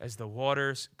as the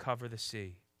waters cover the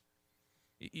sea."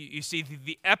 You see,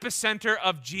 the epicenter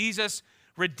of Jesus'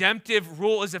 redemptive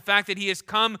rule is the fact that he has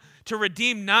come to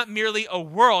redeem not merely a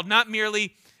world, not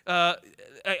merely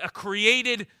a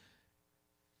created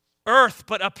earth,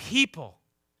 but a people.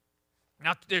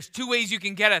 Now, there's two ways you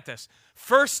can get at this.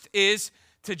 First is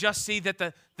to just see that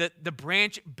the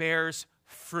branch bears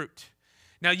fruit.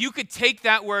 Now, you could take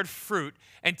that word fruit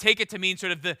and take it to mean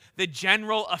sort of the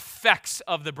general effects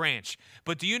of the branch.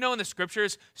 But do you know in the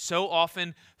scriptures, so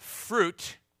often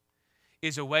fruit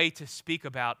is a way to speak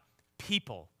about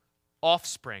people,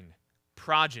 offspring,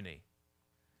 progeny.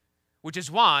 Which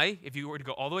is why, if you were to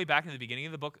go all the way back into the beginning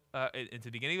of the book, into the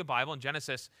beginning of the Bible in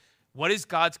Genesis, what is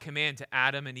God's command to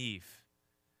Adam and Eve?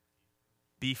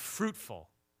 Be fruitful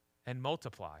and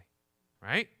multiply,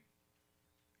 right?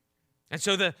 And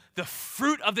so the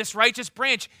fruit of this righteous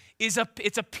branch is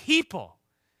it's a people.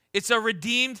 It's a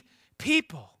redeemed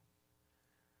people.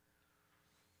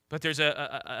 But there's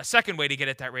a second way to get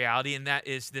at that reality, and that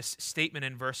is this statement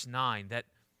in verse 9, that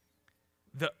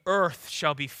the earth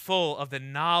shall be full of the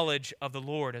knowledge of the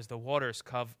Lord as the waters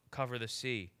cover the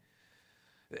sea.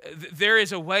 There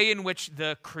is a way in which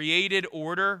the created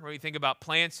order, when you think about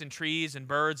plants and trees and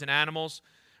birds and animals,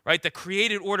 right? The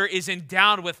created order is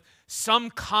endowed with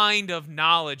some kind of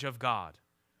knowledge of God.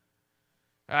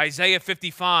 Isaiah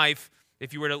 55,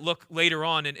 if you were to look later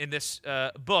on in this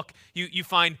book, you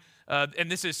find, and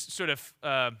this is sort of,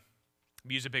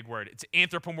 use a big word, it's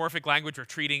anthropomorphic language for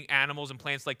treating animals and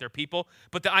plants like they're people.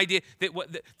 But the idea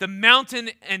that the mountain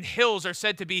and hills are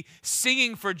said to be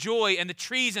singing for joy, and the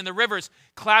trees and the rivers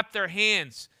clap their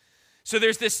hands. So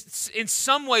there's this, in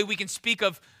some way we can speak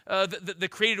of the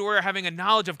created order having a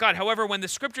knowledge of God. However, when the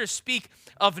scriptures speak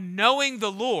of knowing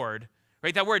the Lord,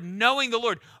 right, that word knowing the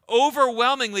Lord,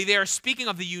 overwhelmingly they are speaking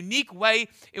of the unique way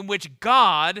in which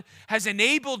God has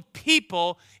enabled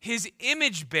people, his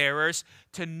image bearers,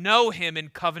 to know him in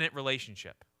covenant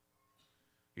relationship.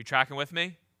 You tracking with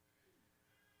me?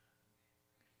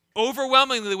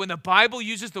 Overwhelmingly, when the Bible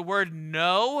uses the word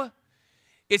know,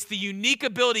 it's the unique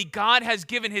ability God has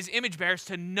given his image bearers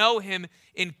to know him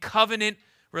in covenant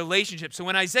relationship. So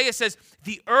when Isaiah says,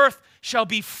 the earth shall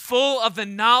be full of the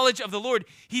knowledge of the Lord,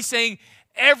 he's saying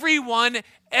everyone,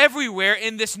 everywhere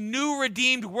in this new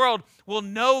redeemed world will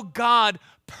know God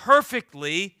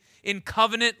perfectly in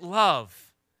covenant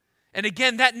love. And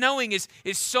again, that knowing is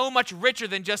so much richer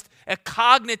than just a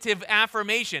cognitive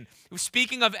affirmation.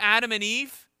 Speaking of Adam and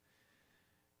Eve,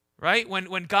 right?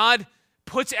 When God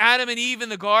puts Adam and Eve in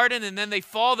the garden and then they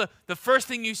fall, the first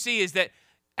thing you see is that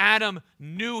Adam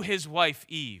knew his wife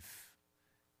Eve,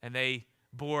 and they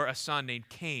bore a son named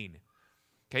Cain.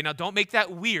 Okay, now don't make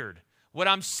that weird. What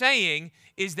I'm saying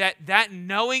is that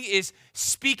knowing is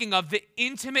speaking of the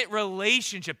intimate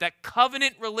relationship, that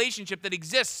covenant relationship that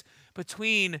exists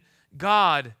between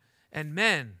God and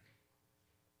men.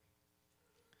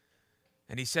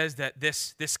 And he says that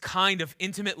this kind of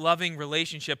intimate, loving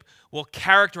relationship will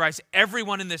characterize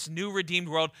everyone in this new redeemed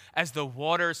world as the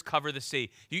waters cover the sea.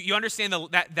 You understand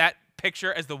that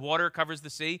picture as the water covers the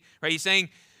sea? Right? He's saying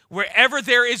wherever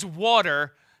there is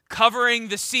water covering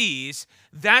the seas,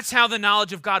 that's how the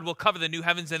knowledge of God will cover the new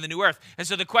heavens and the new earth. And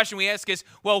so the question we ask is,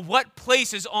 well, what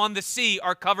places on the sea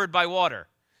are covered by water?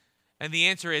 And the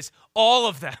answer is all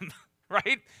of them,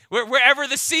 right? Wherever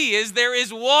the sea is, there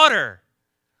is water.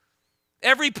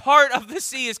 Every part of the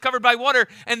sea is covered by water,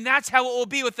 and that's how it will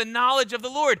be with the knowledge of the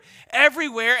Lord.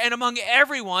 Everywhere and among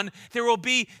everyone, there will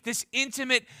be this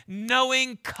intimate,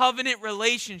 knowing, covenant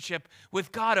relationship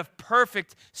with God of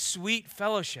perfect, sweet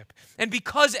fellowship. And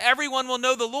because everyone will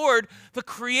know the Lord, the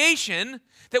creation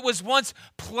that was once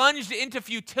plunged into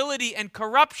futility and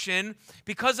corruption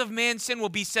because of man's sin will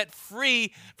be set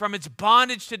free from its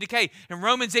bondage to decay. And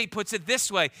Romans 8 puts it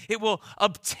this way: it will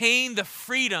obtain the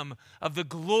freedom of the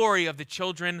glory of the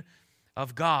children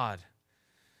of God.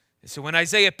 So when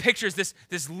Isaiah pictures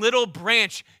this little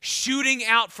branch shooting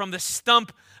out from the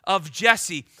stump of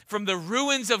Jesse, from the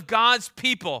ruins of God's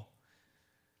people,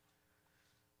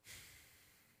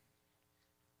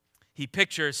 he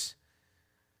pictures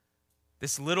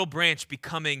this little branch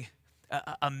becoming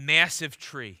a massive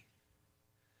tree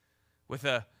with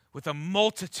a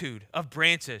multitude of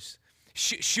branches.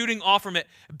 shooting off from it,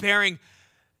 bearing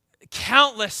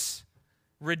countless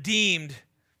redeemed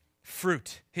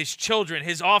fruit. His children,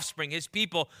 his offspring, his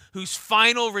people, whose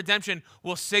final redemption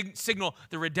will signal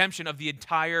the redemption of the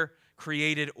entire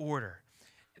created order.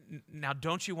 Now,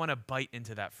 don't you want to bite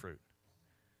into that fruit?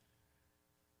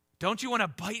 Don't you want to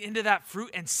bite into that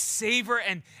fruit and savor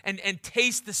and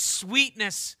taste the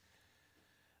sweetness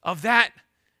of that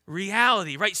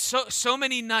reality, right? So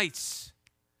many nights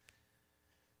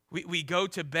we go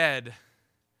to bed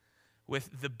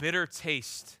with the bitter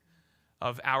taste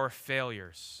of our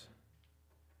failures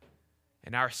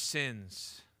and our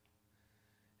sins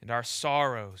and our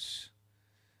sorrows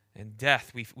and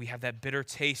death. We have that bitter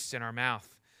taste in our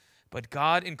mouth. But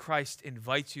God in Christ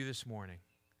invites you this morning.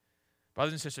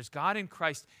 Brothers and sisters, God in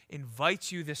Christ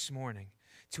invites you this morning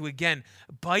to again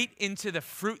bite into the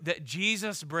fruit that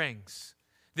Jesus brings.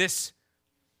 This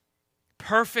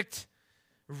perfect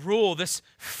rule, this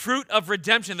fruit of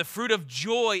redemption, the fruit of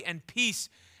joy and peace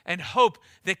and hope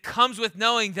that comes with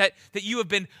knowing that you have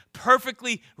been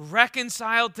perfectly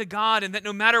reconciled to God, and that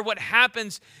no matter what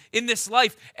happens in this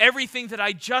life, everything that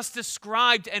I just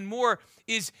described and more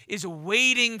is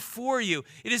waiting for you.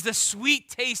 It is the sweet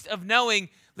taste of knowing,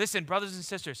 listen, brothers and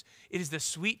sisters, it is the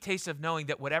sweet taste of knowing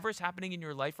that whatever is happening in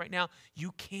your life right now,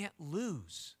 you can't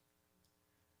lose.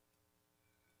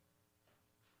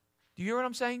 Do you hear what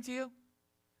I'm saying to you?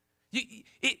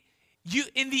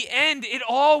 In the end, it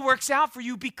all works out for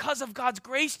you because of God's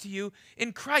grace to you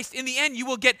in Christ. In the end, you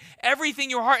will get everything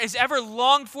your heart has ever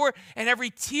longed for, and every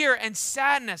tear and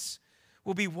sadness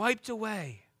will be wiped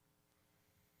away.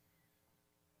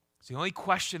 So the only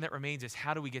question that remains is,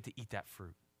 how do we get to eat that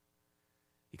fruit?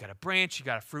 You got a branch, you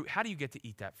got a fruit. How do you get to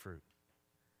eat that fruit?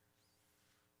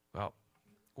 Well,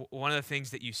 one of the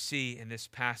things that you see in this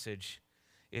passage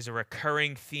is a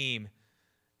recurring theme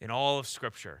in all of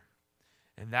Scripture.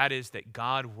 And that is that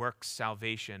God works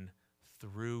salvation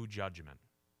through judgment.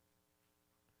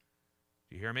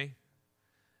 Do you hear me?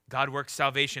 God works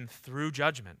salvation through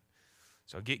judgment.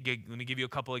 So let me give you a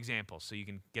couple examples so you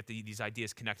can get these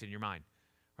ideas connected in your mind.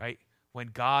 Right? When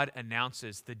God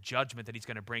announces the judgment that he's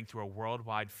going to bring through a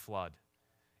worldwide flood,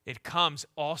 it comes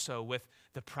also with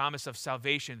the promise of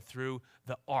salvation through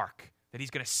the ark that he's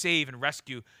going to save and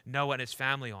rescue Noah and his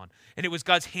family on. And it was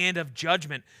God's hand of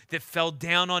judgment that fell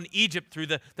down on Egypt through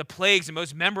the plagues, and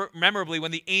most memorably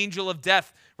when the angel of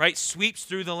death, right, sweeps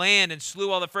through the land and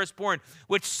slew all the firstborn,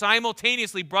 which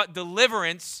simultaneously brought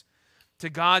deliverance to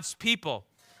God's people.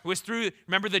 It was through,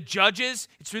 remember the judges?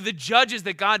 It's through the judges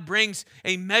that God brings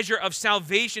a measure of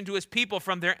salvation to his people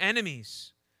from their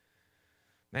enemies.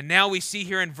 And now we see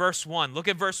here in verse 1. Look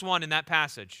at verse 1 in that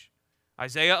passage.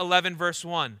 Isaiah 11, verse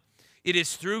 1. It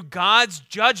is through God's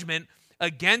judgment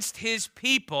against his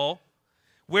people,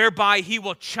 whereby he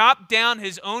will chop down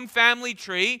his own family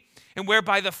tree, and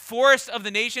whereby the forest of the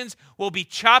nations will be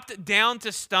chopped down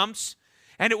to stumps,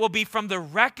 and it will be from the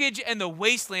wreckage and the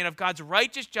wasteland of God's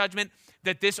righteous judgment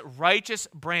that this righteous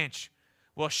branch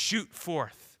will shoot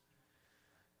forth.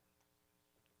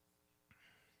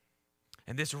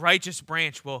 And this righteous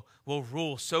branch will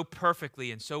rule so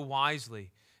perfectly and so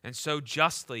wisely and so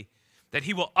justly that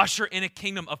he will usher in a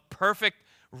kingdom of perfect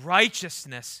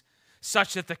righteousness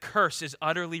such that the curse is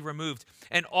utterly removed.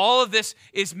 And all of this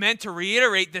is meant to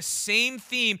reiterate the same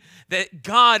theme that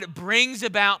God brings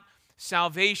about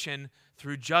salvation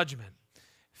through judgment.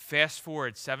 Fast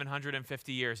forward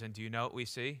 750 years, and do you know what we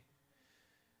see?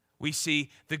 We see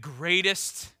the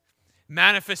greatest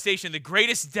manifestation, the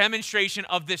greatest demonstration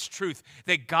of this truth,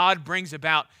 that God brings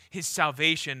about his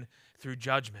salvation through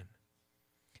judgment.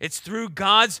 It's through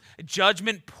God's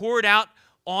judgment poured out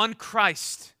on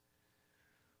Christ.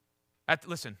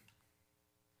 Listen,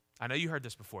 I know you heard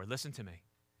this before. Listen to me.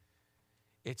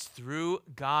 It's through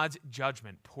God's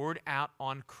judgment poured out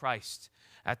on Christ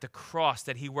at the cross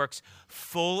that he works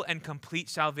full and complete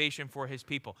salvation for his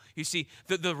people. You see,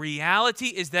 the reality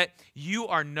is that you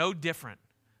are no different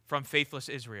from faithless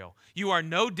Israel. You are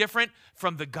no different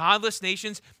from the godless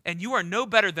nations, and you are no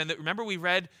better than remember we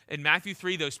read in Matthew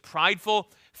 3, those prideful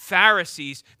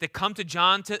Pharisees that come to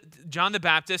John the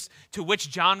Baptist, to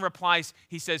which John replies,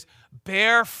 he says,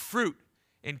 bear fruit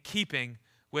in keeping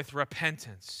with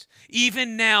repentance.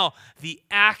 Even now, the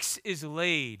axe is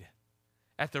laid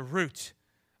at the root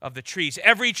of the trees.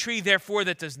 Every tree, therefore,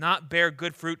 that does not bear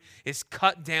good fruit is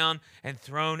cut down and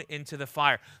thrown into the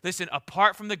fire. Listen,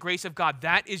 apart from the grace of God,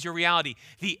 that is your reality.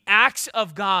 The axe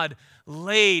of God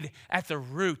laid at the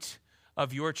root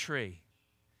of your tree,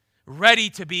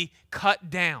 ready to be cut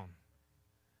down.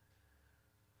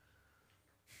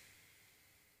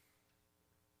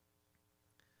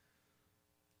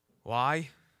 Why?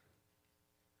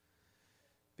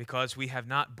 because we have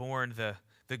not borne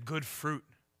the good fruit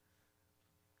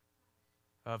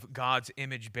of God's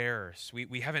image bearers.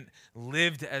 We haven't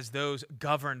lived as those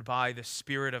governed by the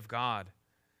Spirit of God.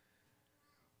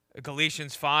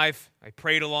 Galatians 5, I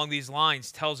prayed along these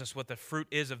lines, tells us what the fruit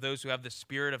is of those who have the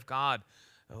Spirit of God.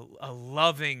 A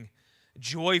loving,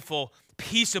 joyful,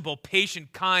 peaceable,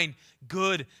 patient, kind,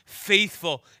 good,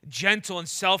 faithful, gentle, and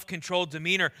self-controlled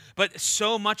demeanor. But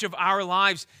so much of our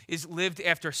lives is lived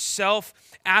after self,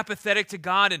 apathetic to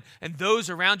God and those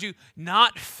around you,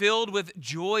 not filled with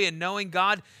joy in knowing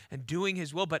God and doing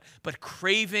His will, but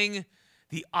craving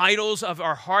the idols of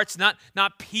our hearts,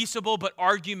 not peaceable, but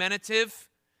argumentative,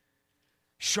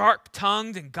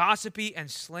 sharp-tongued and gossipy and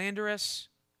slanderous.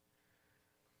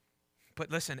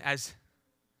 But listen, as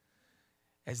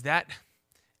that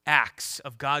axe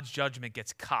of God's judgment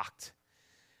gets cocked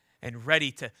and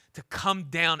ready to come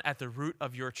down at the root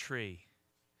of your tree,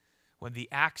 when the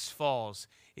axe falls,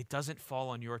 it doesn't fall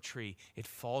on your tree, it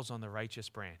falls on the righteous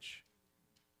branch.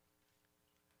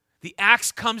 The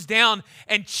axe comes down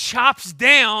and chops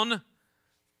down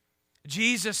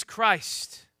Jesus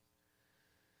Christ.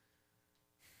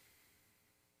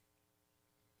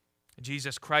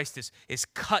 Jesus Christ is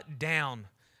cut down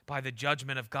by the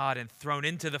judgment of God and thrown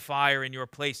into the fire in your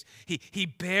place. He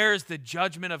bears the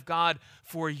judgment of God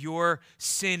for your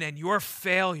sin and your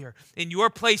failure in your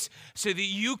place so that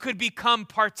you could become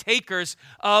partakers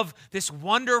of this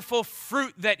wonderful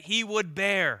fruit that He would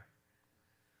bear.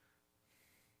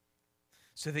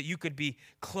 So that you could be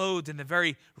clothed in the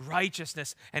very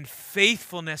righteousness and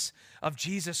faithfulness of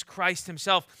Jesus Christ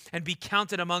Himself and be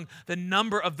counted among the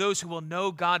number of those who will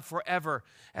know God forever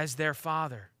as their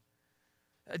Father.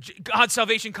 God's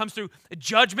salvation comes through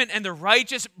judgment, and the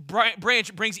righteous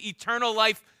branch brings eternal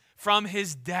life from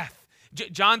His death.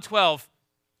 John 12,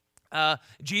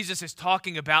 Jesus is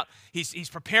talking about, he's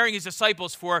preparing His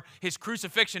disciples for His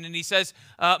crucifixion, and He says,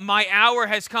 my hour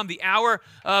has come, the hour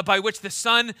by which the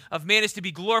Son of Man is to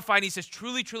be glorified. And He says,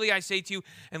 truly, truly, I say to you,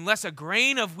 unless a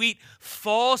grain of wheat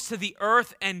falls to the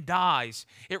earth and dies,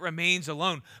 it remains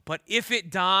alone. But if it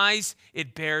dies,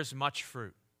 it bears much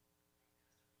fruit.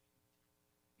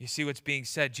 You see what's being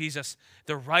said? Jesus,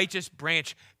 the righteous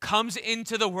branch, comes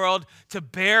into the world to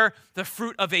bear the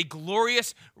fruit of a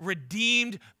glorious,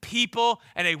 redeemed people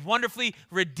and a wonderfully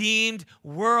redeemed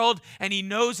world. And He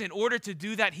knows in order to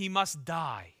do that, He must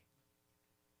die.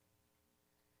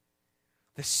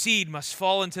 The seed must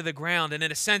fall into the ground. And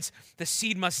in a sense, the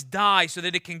seed must die so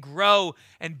that it can grow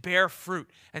and bear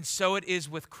fruit. And so it is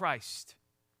with Christ.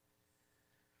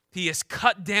 He is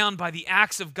cut down by the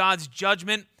axe of God's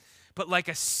judgment. But like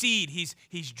a seed,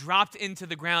 he's dropped into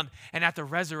the ground. And at the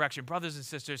resurrection, brothers and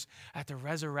sisters, at the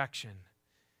resurrection,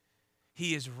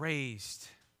 He is raised,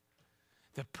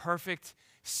 the perfect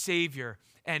Savior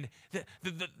and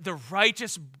the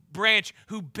righteous branch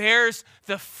who bears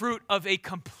the fruit of a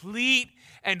complete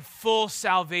and full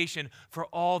salvation for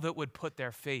all that would put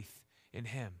their faith in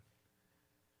Him.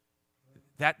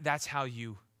 That's how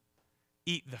you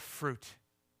eat the fruit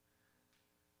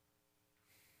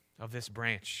of this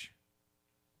branch.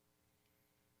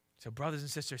 So brothers and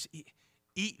sisters,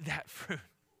 eat that fruit.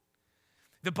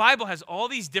 The Bible has all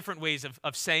these different ways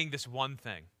of saying this one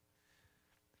thing.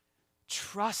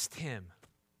 Trust Him.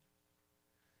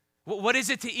 What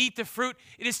is it to eat the fruit?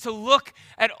 It is to look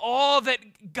at all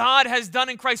that God has done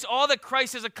in Christ, all that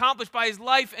Christ has accomplished by His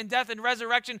life and death and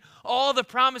resurrection, all the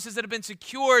promises that have been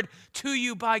secured to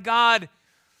you by God,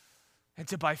 and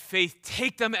to by faith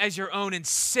take them as your own and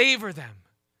savor them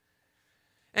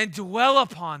and dwell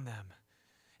upon them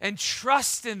and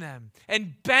trust in them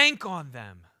and bank on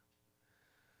them.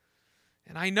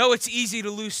 And I know it's easy to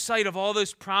lose sight of all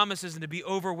those promises and to be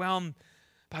overwhelmed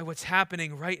by what's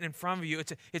happening right in front of you.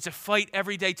 It's a fight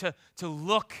every day to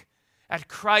look at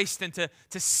Christ and to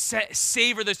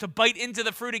savor those, to bite into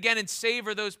the fruit again and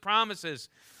savor those promises.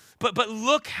 But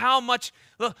look how much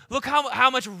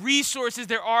resources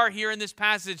there are here in this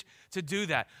passage to do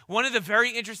that. One of the very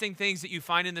interesting things that you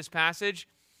find in this passage,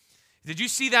 did you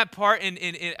see that part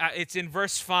it's in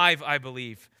verse 5, I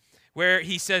believe, where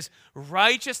he says,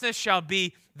 righteousness shall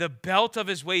be the belt of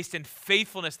his waist and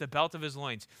faithfulness the belt of his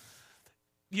loins.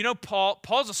 You know,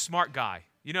 Paul's a smart guy.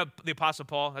 You know the Apostle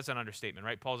Paul? That's an understatement,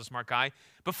 right? Paul's a smart guy.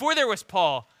 Before there was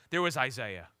Paul, there was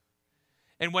Isaiah.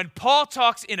 And when Paul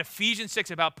talks in Ephesians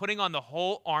 6 about putting on the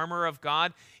whole armor of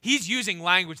God, he's using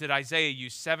language that Isaiah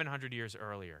used 700 years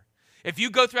earlier. If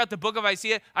you go throughout the book of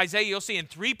Isaiah, you'll see in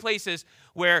 3 places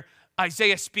where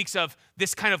Isaiah speaks of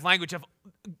this kind of language of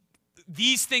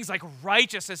these things like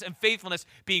righteousness and faithfulness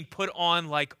being put on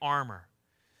like armor.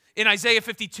 In Isaiah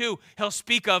 52, he'll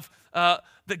speak of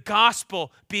the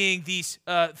gospel being these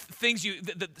things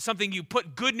something you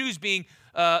put, good news being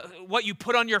what you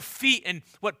put on your feet and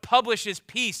what publishes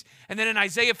peace. And then in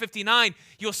Isaiah 59,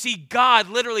 you'll see God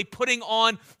literally putting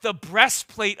on the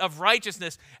breastplate of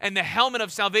righteousness and the helmet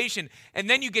of salvation. And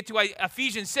then you get to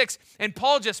Ephesians 6, and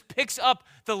Paul just picks up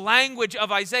the language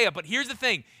of Isaiah. But here's the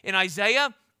thing. In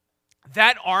Isaiah,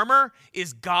 that armor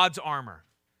is God's armor.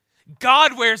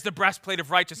 God wears the breastplate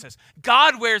of righteousness.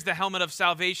 God wears the helmet of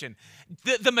salvation.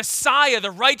 The Messiah,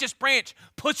 the righteous branch,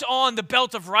 puts on the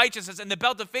belt of righteousness and the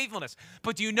belt of faithfulness.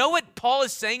 But do you know what Paul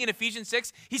is saying in Ephesians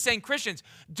 6? He's saying, Christians,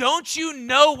 don't you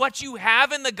know what you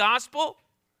have in the gospel?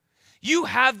 You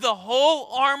have the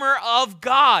whole armor of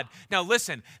God. Now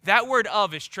listen, that word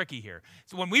 "of" is tricky here.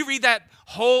 So when we read that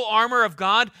whole armor of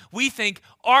God, we think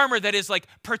armor that is like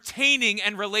pertaining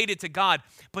and related to God.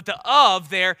 But the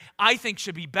 "of" there, I think,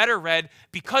 should be better read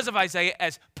because of Isaiah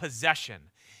as possession.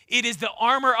 It is the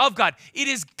armor of God. It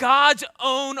is God's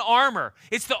own armor.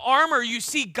 It's the armor you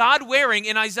see God wearing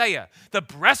in Isaiah. The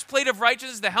breastplate of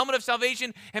righteousness, the helmet of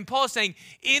salvation. And Paul is saying,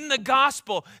 in the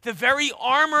gospel, the very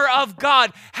armor of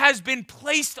God has been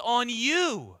placed on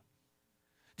you.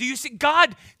 Do you see?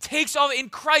 God takes off, in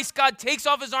Christ, God takes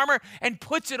off his armor and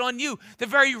puts it on you. The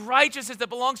very righteousness that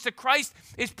belongs to Christ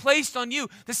is placed on you.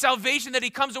 The salvation that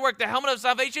he comes to work, the helmet of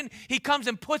salvation, he comes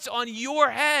and puts on your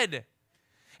head.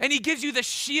 And he gives you the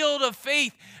shield of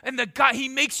faith, and he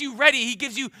makes you ready. He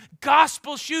gives you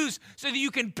gospel shoes so that you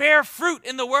can bear fruit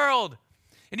in the world.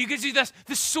 And he gives you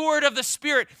the sword of the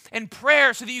Spirit and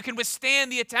prayer so that you can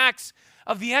withstand the attacks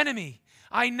of the enemy.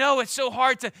 I know it's so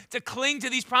hard to cling to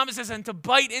these promises and to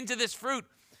bite into this fruit.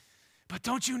 But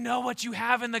don't you know what you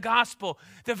have in the gospel?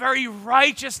 The very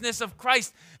righteousness of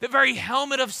Christ, the very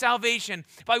helmet of salvation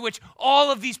by which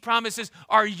all of these promises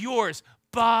are yours.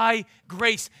 By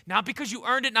grace. Not because you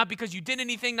earned it, not because you did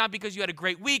anything, not because you had a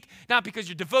great week, not because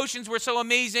your devotions were so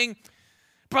amazing.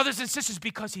 Brothers and sisters,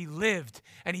 because he lived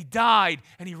and he died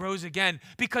and he rose again.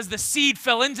 Because the seed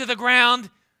fell into the ground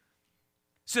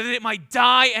so that it might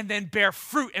die and then bear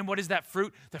fruit. And what is that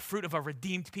fruit? The fruit of a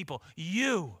redeemed people.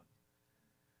 You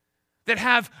that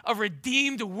have a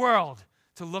redeemed world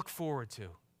to look forward to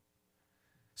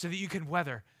so that you can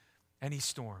weather any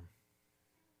storm.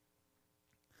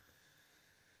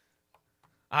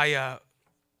 I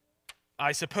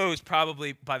suppose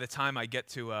probably by the time I get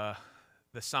to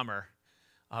the summer,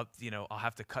 I'll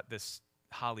have to cut this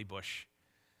holly bush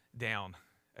down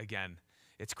again.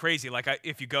 It's crazy. Like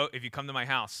if you come to my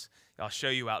house, I'll show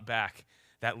you out back.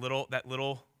 That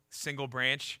little single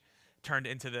branch turned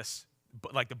into this,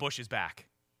 like the bush is back.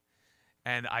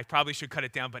 And I probably should cut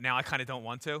it down, but now I kind of don't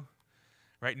want to.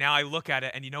 Right now I look at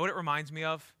it, and you know what it reminds me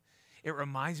of? It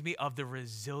reminds me of the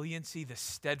resiliency, the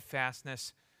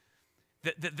steadfastness,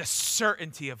 the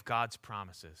certainty of God's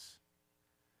promises.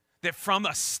 That from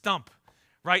a stump,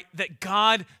 right, that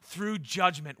God through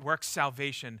judgment works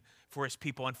salvation for his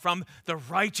people. And from the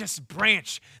righteous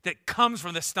branch that comes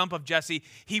from the stump of Jesse,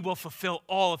 he will fulfill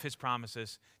all of his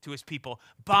promises to his people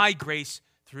by grace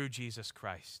through Jesus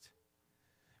Christ.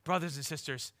 Brothers and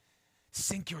sisters,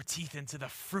 sink your teeth into the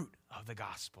fruit of the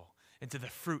gospel, into the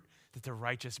fruit that the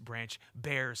righteous branch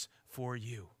bears for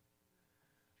you.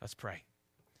 Let's pray.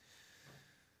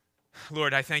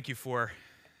 Lord, I thank you for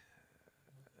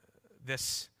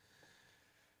this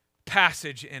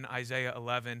passage in Isaiah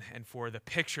 11 and for the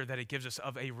picture that it gives us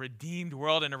of a redeemed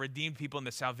world and a redeemed people and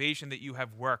the salvation that you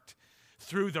have worked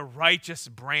through the righteous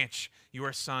branch,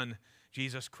 your Son,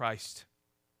 Jesus Christ.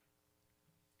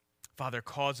 Father,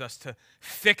 cause us to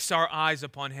fix our eyes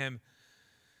upon him,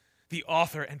 the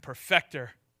author and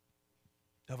perfecter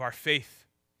of our faith,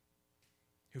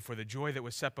 who for the joy that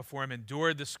was set before him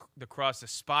endured the cross,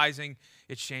 despising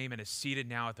its shame, and is seated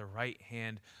now at the right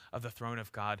hand of the throne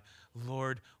of God.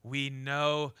 Lord, we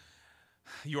know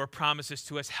your promises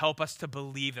to us. Help us to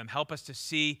believe them. Help us to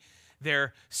see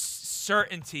their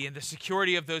certainty and the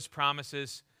security of those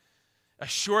promises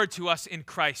assured to us in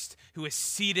Christ, who is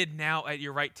seated now at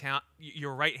your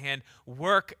right hand,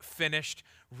 work finished,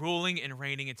 ruling and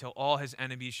reigning until all his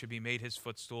enemies should be made his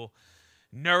footstool.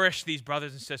 Nourish these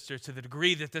brothers and sisters to the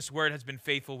degree that this word has been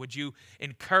faithful. Would you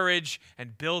encourage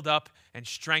and build up and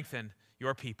strengthen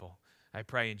your people? I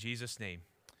pray in Jesus' name.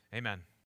 Amen.